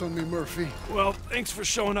soft on me, Murphy. Well, thanks for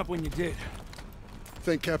showing up when you did.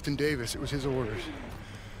 Thank Captain Davis. It was his orders.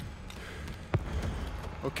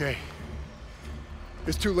 Okay.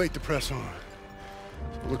 It's too late to press on.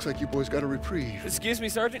 It looks like you boys got a reprieve. Excuse me,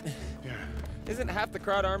 Sergeant? Yeah. Isn't half the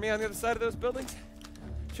crowd army on the other side of those buildings?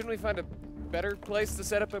 Shouldn't we find a better place to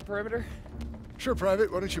set up a perimeter? Sure,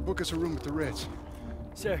 Private. Why don't you book us a room at the Ritz?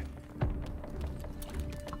 Sir.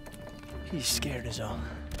 He's scared as all.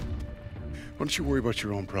 Why don't you worry about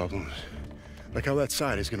your own problems? Like how that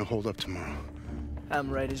side is gonna hold up tomorrow. I'm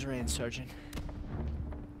right as rain, Sergeant.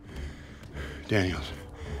 Daniels,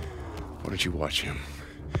 why don't you watch him?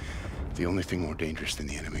 The only thing more dangerous than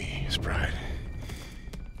the enemy is pride.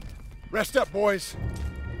 Rest up, boys.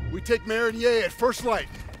 We take Meridier at first light.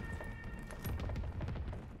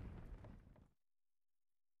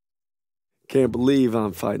 Can't believe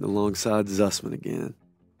I'm fighting alongside Zussman again.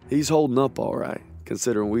 He's holding up all right,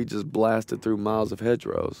 considering we just blasted through miles of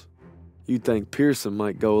hedgerows. You'd think Pearson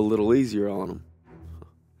might go a little easier on him.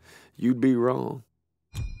 You'd be wrong.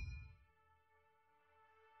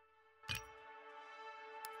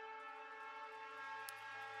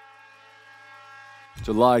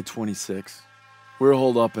 July 26th. We're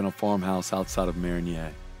holed up in a farmhouse outside of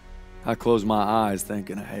Marigny. I close my eyes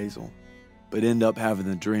thinking of Hazel, but end up having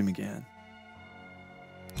the dream again.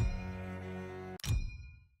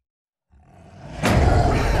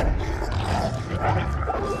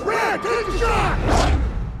 Red, take the shot!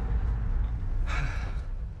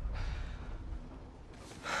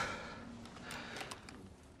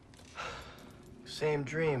 Same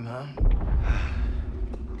dream, huh?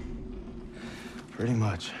 Pretty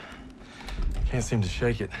much. Can't seem to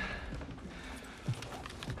shake it.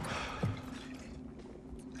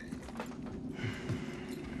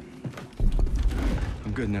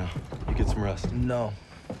 I'm good now. You get some rest. No.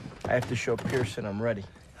 I have to show Pearson I'm ready.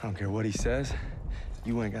 I don't care what he says.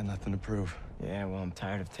 You ain't got nothing to prove. Yeah, well, I'm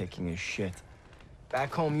tired of taking his shit.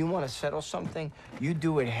 Back home, you want to settle something, you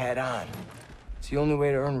do it head on. It's the only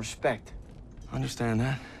way to earn respect. Understand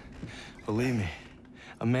that. Believe me,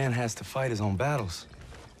 a man has to fight his own battles.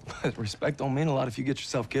 But respect don't mean a lot if you get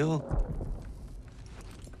yourself killed.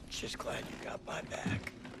 Just glad you got my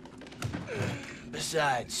back.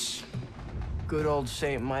 Besides, good old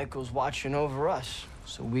St. Michael's watching over us,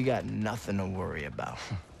 so we got nothing to worry about.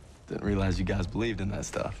 Didn't realize you guys believed in that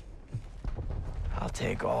stuff. I'll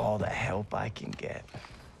take all the help I can get.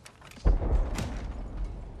 So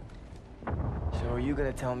are you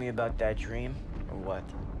gonna tell me about that dream, or what?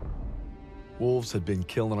 Wolves had been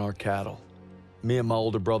killing our cattle. Me and my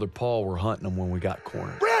older brother Paul were hunting them when we got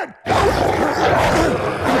cornered. Red! Red,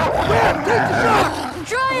 take the shot! I'm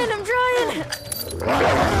trying!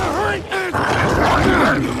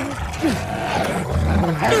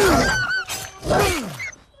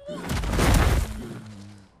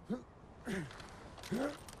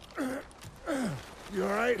 You all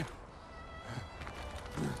right?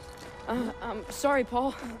 I'm sorry,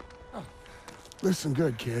 Paul. Listen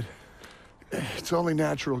good, kid. It's only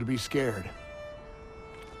natural to be scared.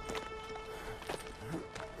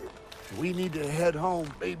 We need to head home,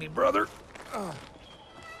 baby brother.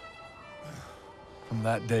 From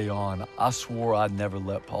that day on, I swore I'd never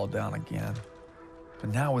let Paul down again.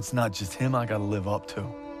 But now it's not just him I gotta live up to.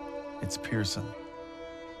 It's Pearson.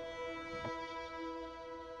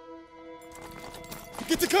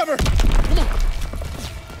 Get to cover! Come on!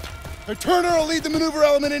 Turner will lead the maneuver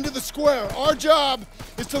element into the square. Our job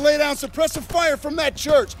is to lay down suppressive fire from that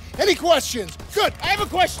church. Any questions? Good, I have a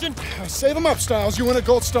question. Save them up, Styles. You win a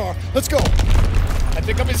gold star. Let's go. I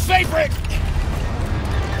think I'm his favorite.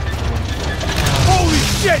 Holy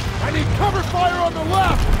shit! I need cover fire on the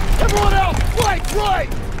left. Everyone else, flank right.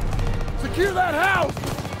 Secure that house.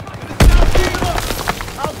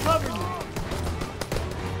 I'll cover you.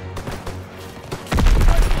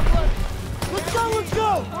 Let's go, let's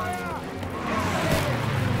go!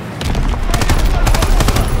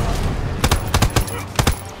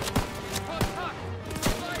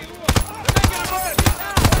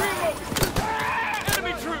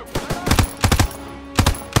 Enemy troop!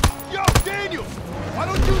 Yo, Daniel! Why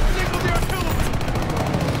don't you signal the artillery?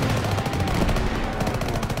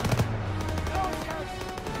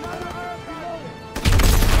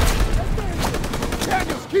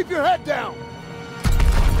 Daniels, keep your head down!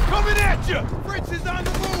 Coming at you! Fritz is on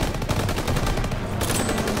the move!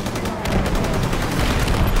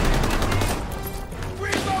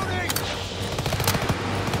 Reloading!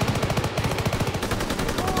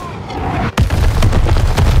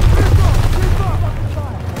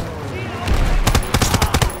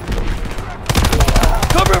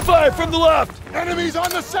 Cover fire from the left! Enemies on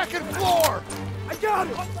the second floor! I got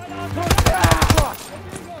it!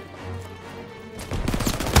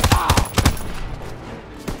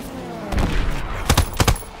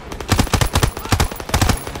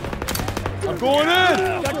 I'm going in!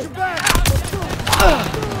 Got your back!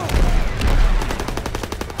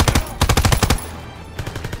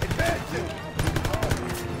 Advancing!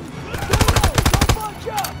 Let's go! Don't bunch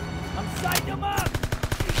up! I'm sighting them up!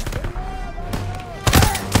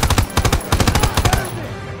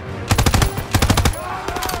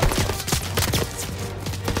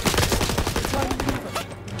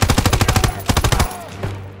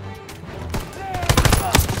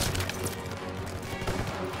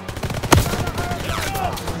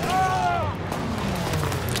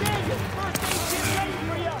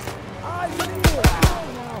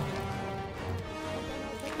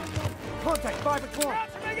 Contact 5 o'clock!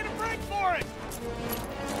 Cops are making a break for it!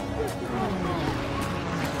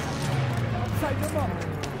 Sight them up!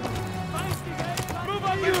 Move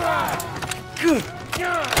up your side!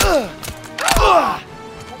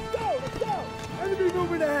 Let's go! Enemy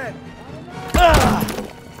moving ahead!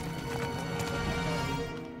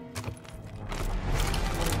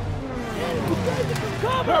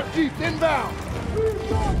 Cover! Jeep inbound!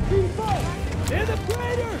 In the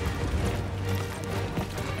crater!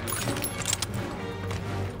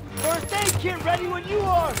 First aid kit ready when you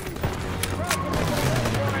are!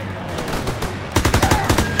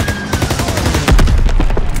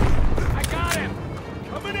 I got him!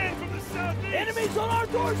 Coming in from the southeast! Enemies on our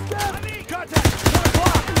doorstep! Contact! 1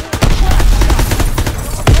 o'clock!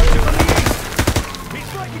 He's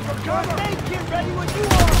striking from cover! First aid kit ready when you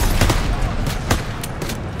are!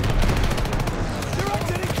 You're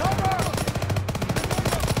exiting cover!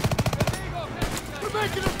 We're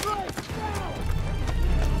making a break!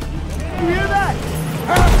 You hear that?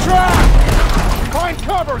 Half track! Find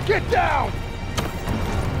cover! Get down!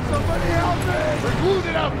 Somebody help me! We're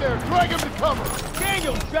wounded out there! Drag him to cover!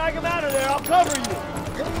 Daniel, drag him out of there. I'll cover you.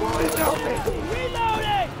 Please help me!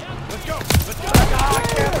 Reloading! Let's go! Let's go! I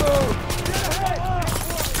can't move!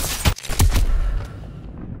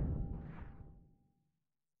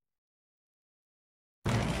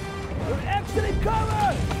 We're exiting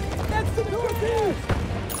cover! Next to the northeast!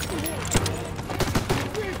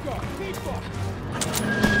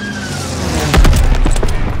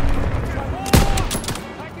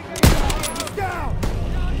 Down!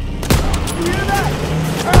 You hear that?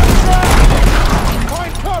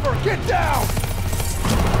 Find cover! Get down!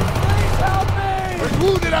 Please help me! We're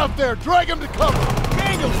wounded out there! Drag him to cover!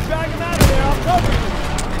 Daniel, drag him out of there. I'll cover you.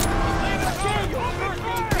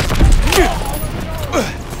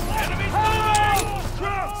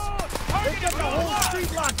 They got the whole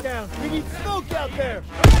street locked down. We need smoke out there.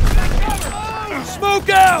 Smoke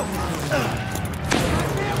out!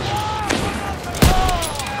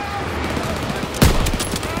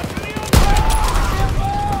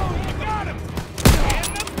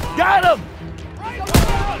 Got him! Right above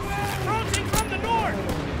us! Approaching from the north!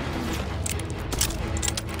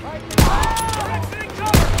 We're exiting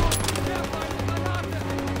cover!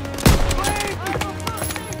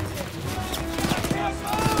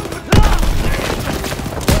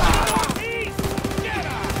 East! Get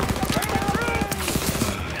up!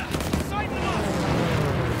 Sight them up!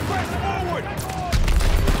 Press forward!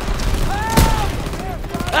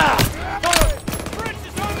 Fritz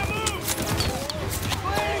is on the move!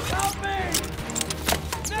 Please help me!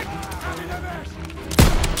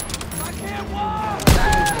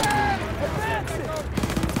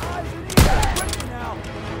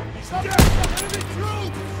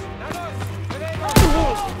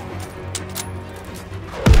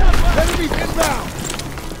 Enemies inbound!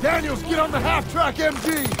 Daniels, get on the half-track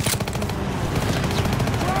MG!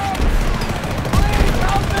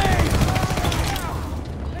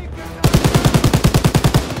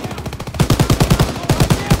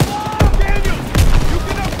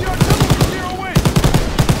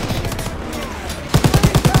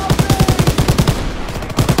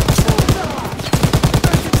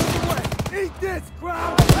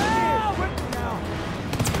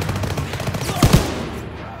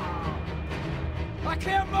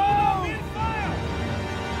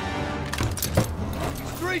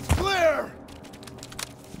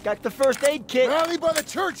 Got the first aid kit. Rally by the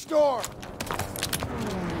church door.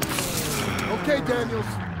 Okay, Daniels.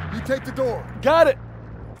 You take the door. Got it.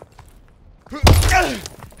 Please help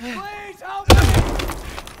me!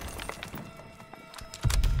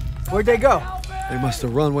 Where'd they go? They must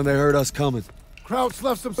have run when they heard us coming. Krauts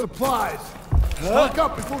left some supplies. Stock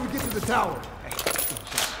up before we get to the tower.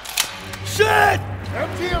 Shit!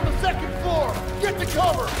 MG on the second floor. Get the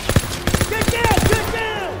cover. Get down! Get down!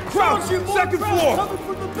 Krauts, second floor. Coming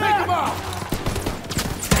from the Take back! him out.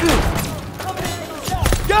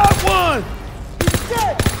 Got one! He's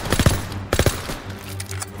dead!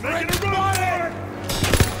 Making a run for it.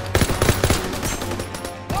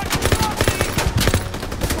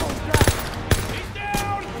 He's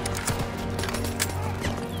down!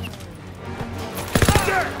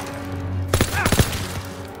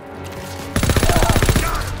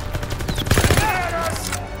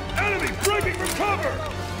 Enemy breaking from cover!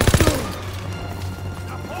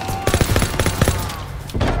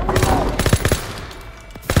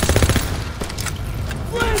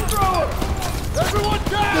 Flamethrower! Everyone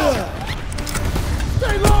down!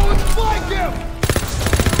 Stay low and flank him!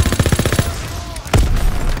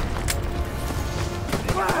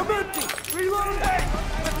 I'm empty! Reload! Hey!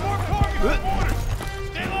 There's more targets on orders!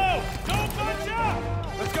 Stay low! Don't bunch up!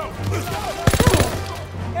 Let's go! Let's go!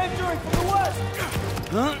 Entering from the west!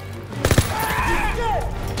 Huh? He's dead!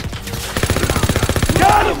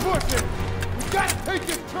 Got him! Push it! We gotta take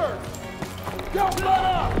this church! Don't let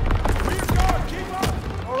up! Rear guard, keep up!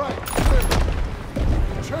 All right, clear.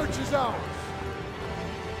 The church is ours.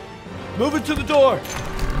 Moving to the door.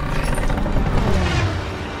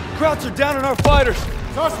 Krauts are down on our fighters.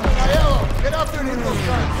 Sussman, Aiello, get out there and hit those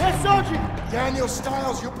guns. Yes, Sergeant! Daniel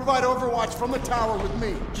Stiles, you'll provide overwatch from the tower with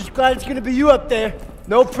me. Just glad it's gonna be you up there.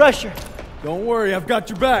 No pressure. Don't worry, I've got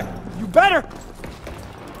your back. You better!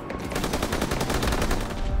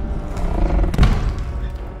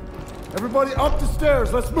 Everybody up the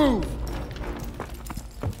stairs, let's move.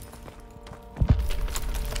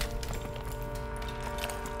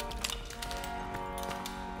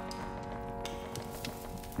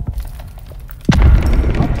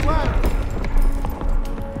 Up the ladder.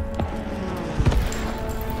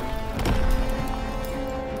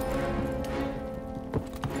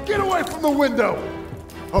 Get away from the window.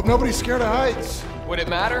 Hope nobody's scared of heights. Would it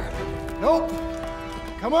matter? Nope.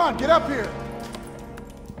 Come on, get up here.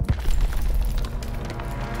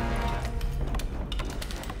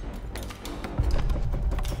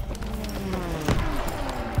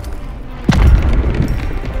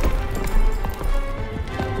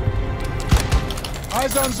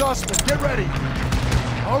 Eyes on Zussman, get ready.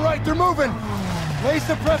 All right, they're moving. Lay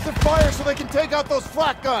suppressive fire so they can take out those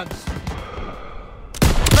flak guns.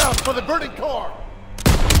 Now for the burning car.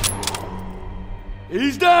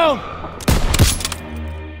 He's down!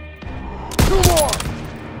 2 more.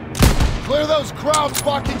 Clear those crowds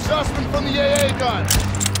blocking Zussman from the AA gun.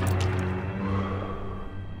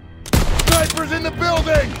 Snipers in the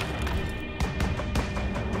building.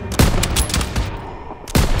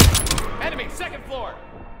 Enemy, second floor!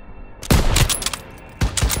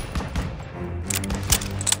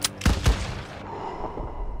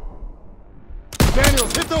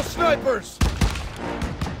 Daniels, hit those snipers.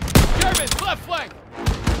 Germans, left flank!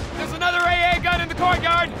 There's another AA gun in the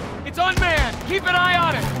courtyard! It's unmanned! Keep an eye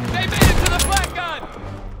on it! They made it to the flat gun!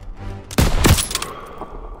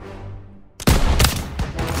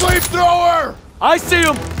 Flamethrower! I see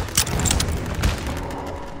him!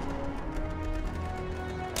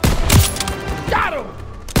 Got him!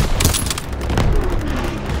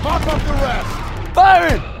 Mop up the rest!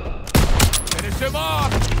 Firing! Finish him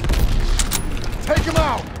off! Take him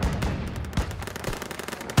out!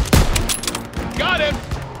 Got him!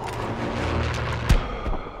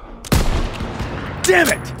 Damn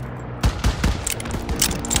it!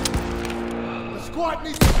 The squad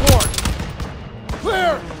needs support!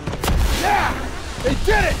 Clear! Yeah! They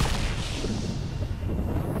did it!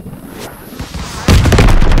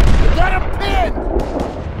 They got him pinned!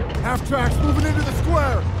 Half-track's moving into the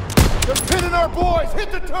square! They're pinning our boys! Hit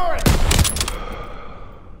the turret!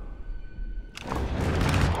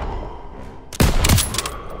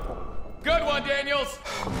 Good one, Daniels!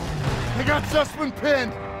 They got Sussman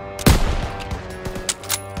pinned!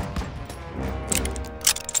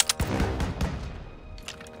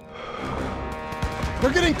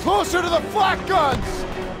 They're getting closer to the flak guns!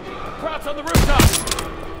 Krauts on the rooftop!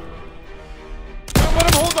 Don't let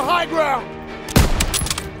them hold the high ground!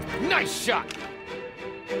 Nice shot!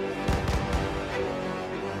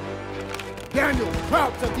 Daniel,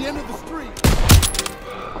 Krauts at the end of the street!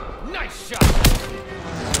 Nice shot!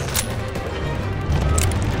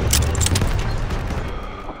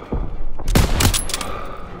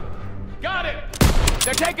 Got it!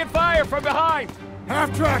 They're taking fire from behind!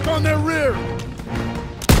 Half-track on their rear!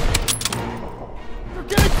 They're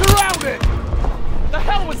getting surrounded! The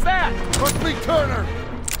hell was that? Must be Turner!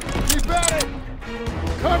 Keep at it!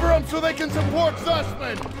 Cover them so they can support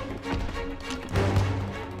Sussman!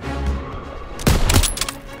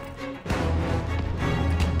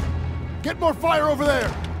 Get more fire over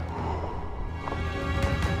there!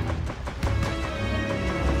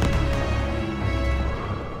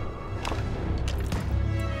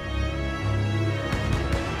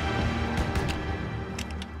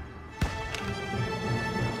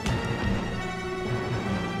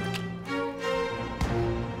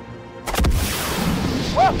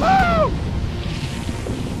 Woohoo!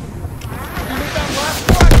 You hit that last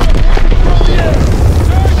flash before you throw the air!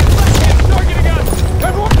 Sorry, the flak can's targeting us!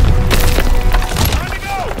 Everyone! Time to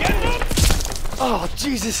go! Get them! Oh,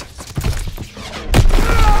 Jesus.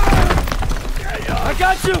 I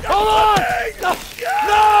got you! Hold on!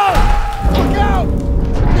 No!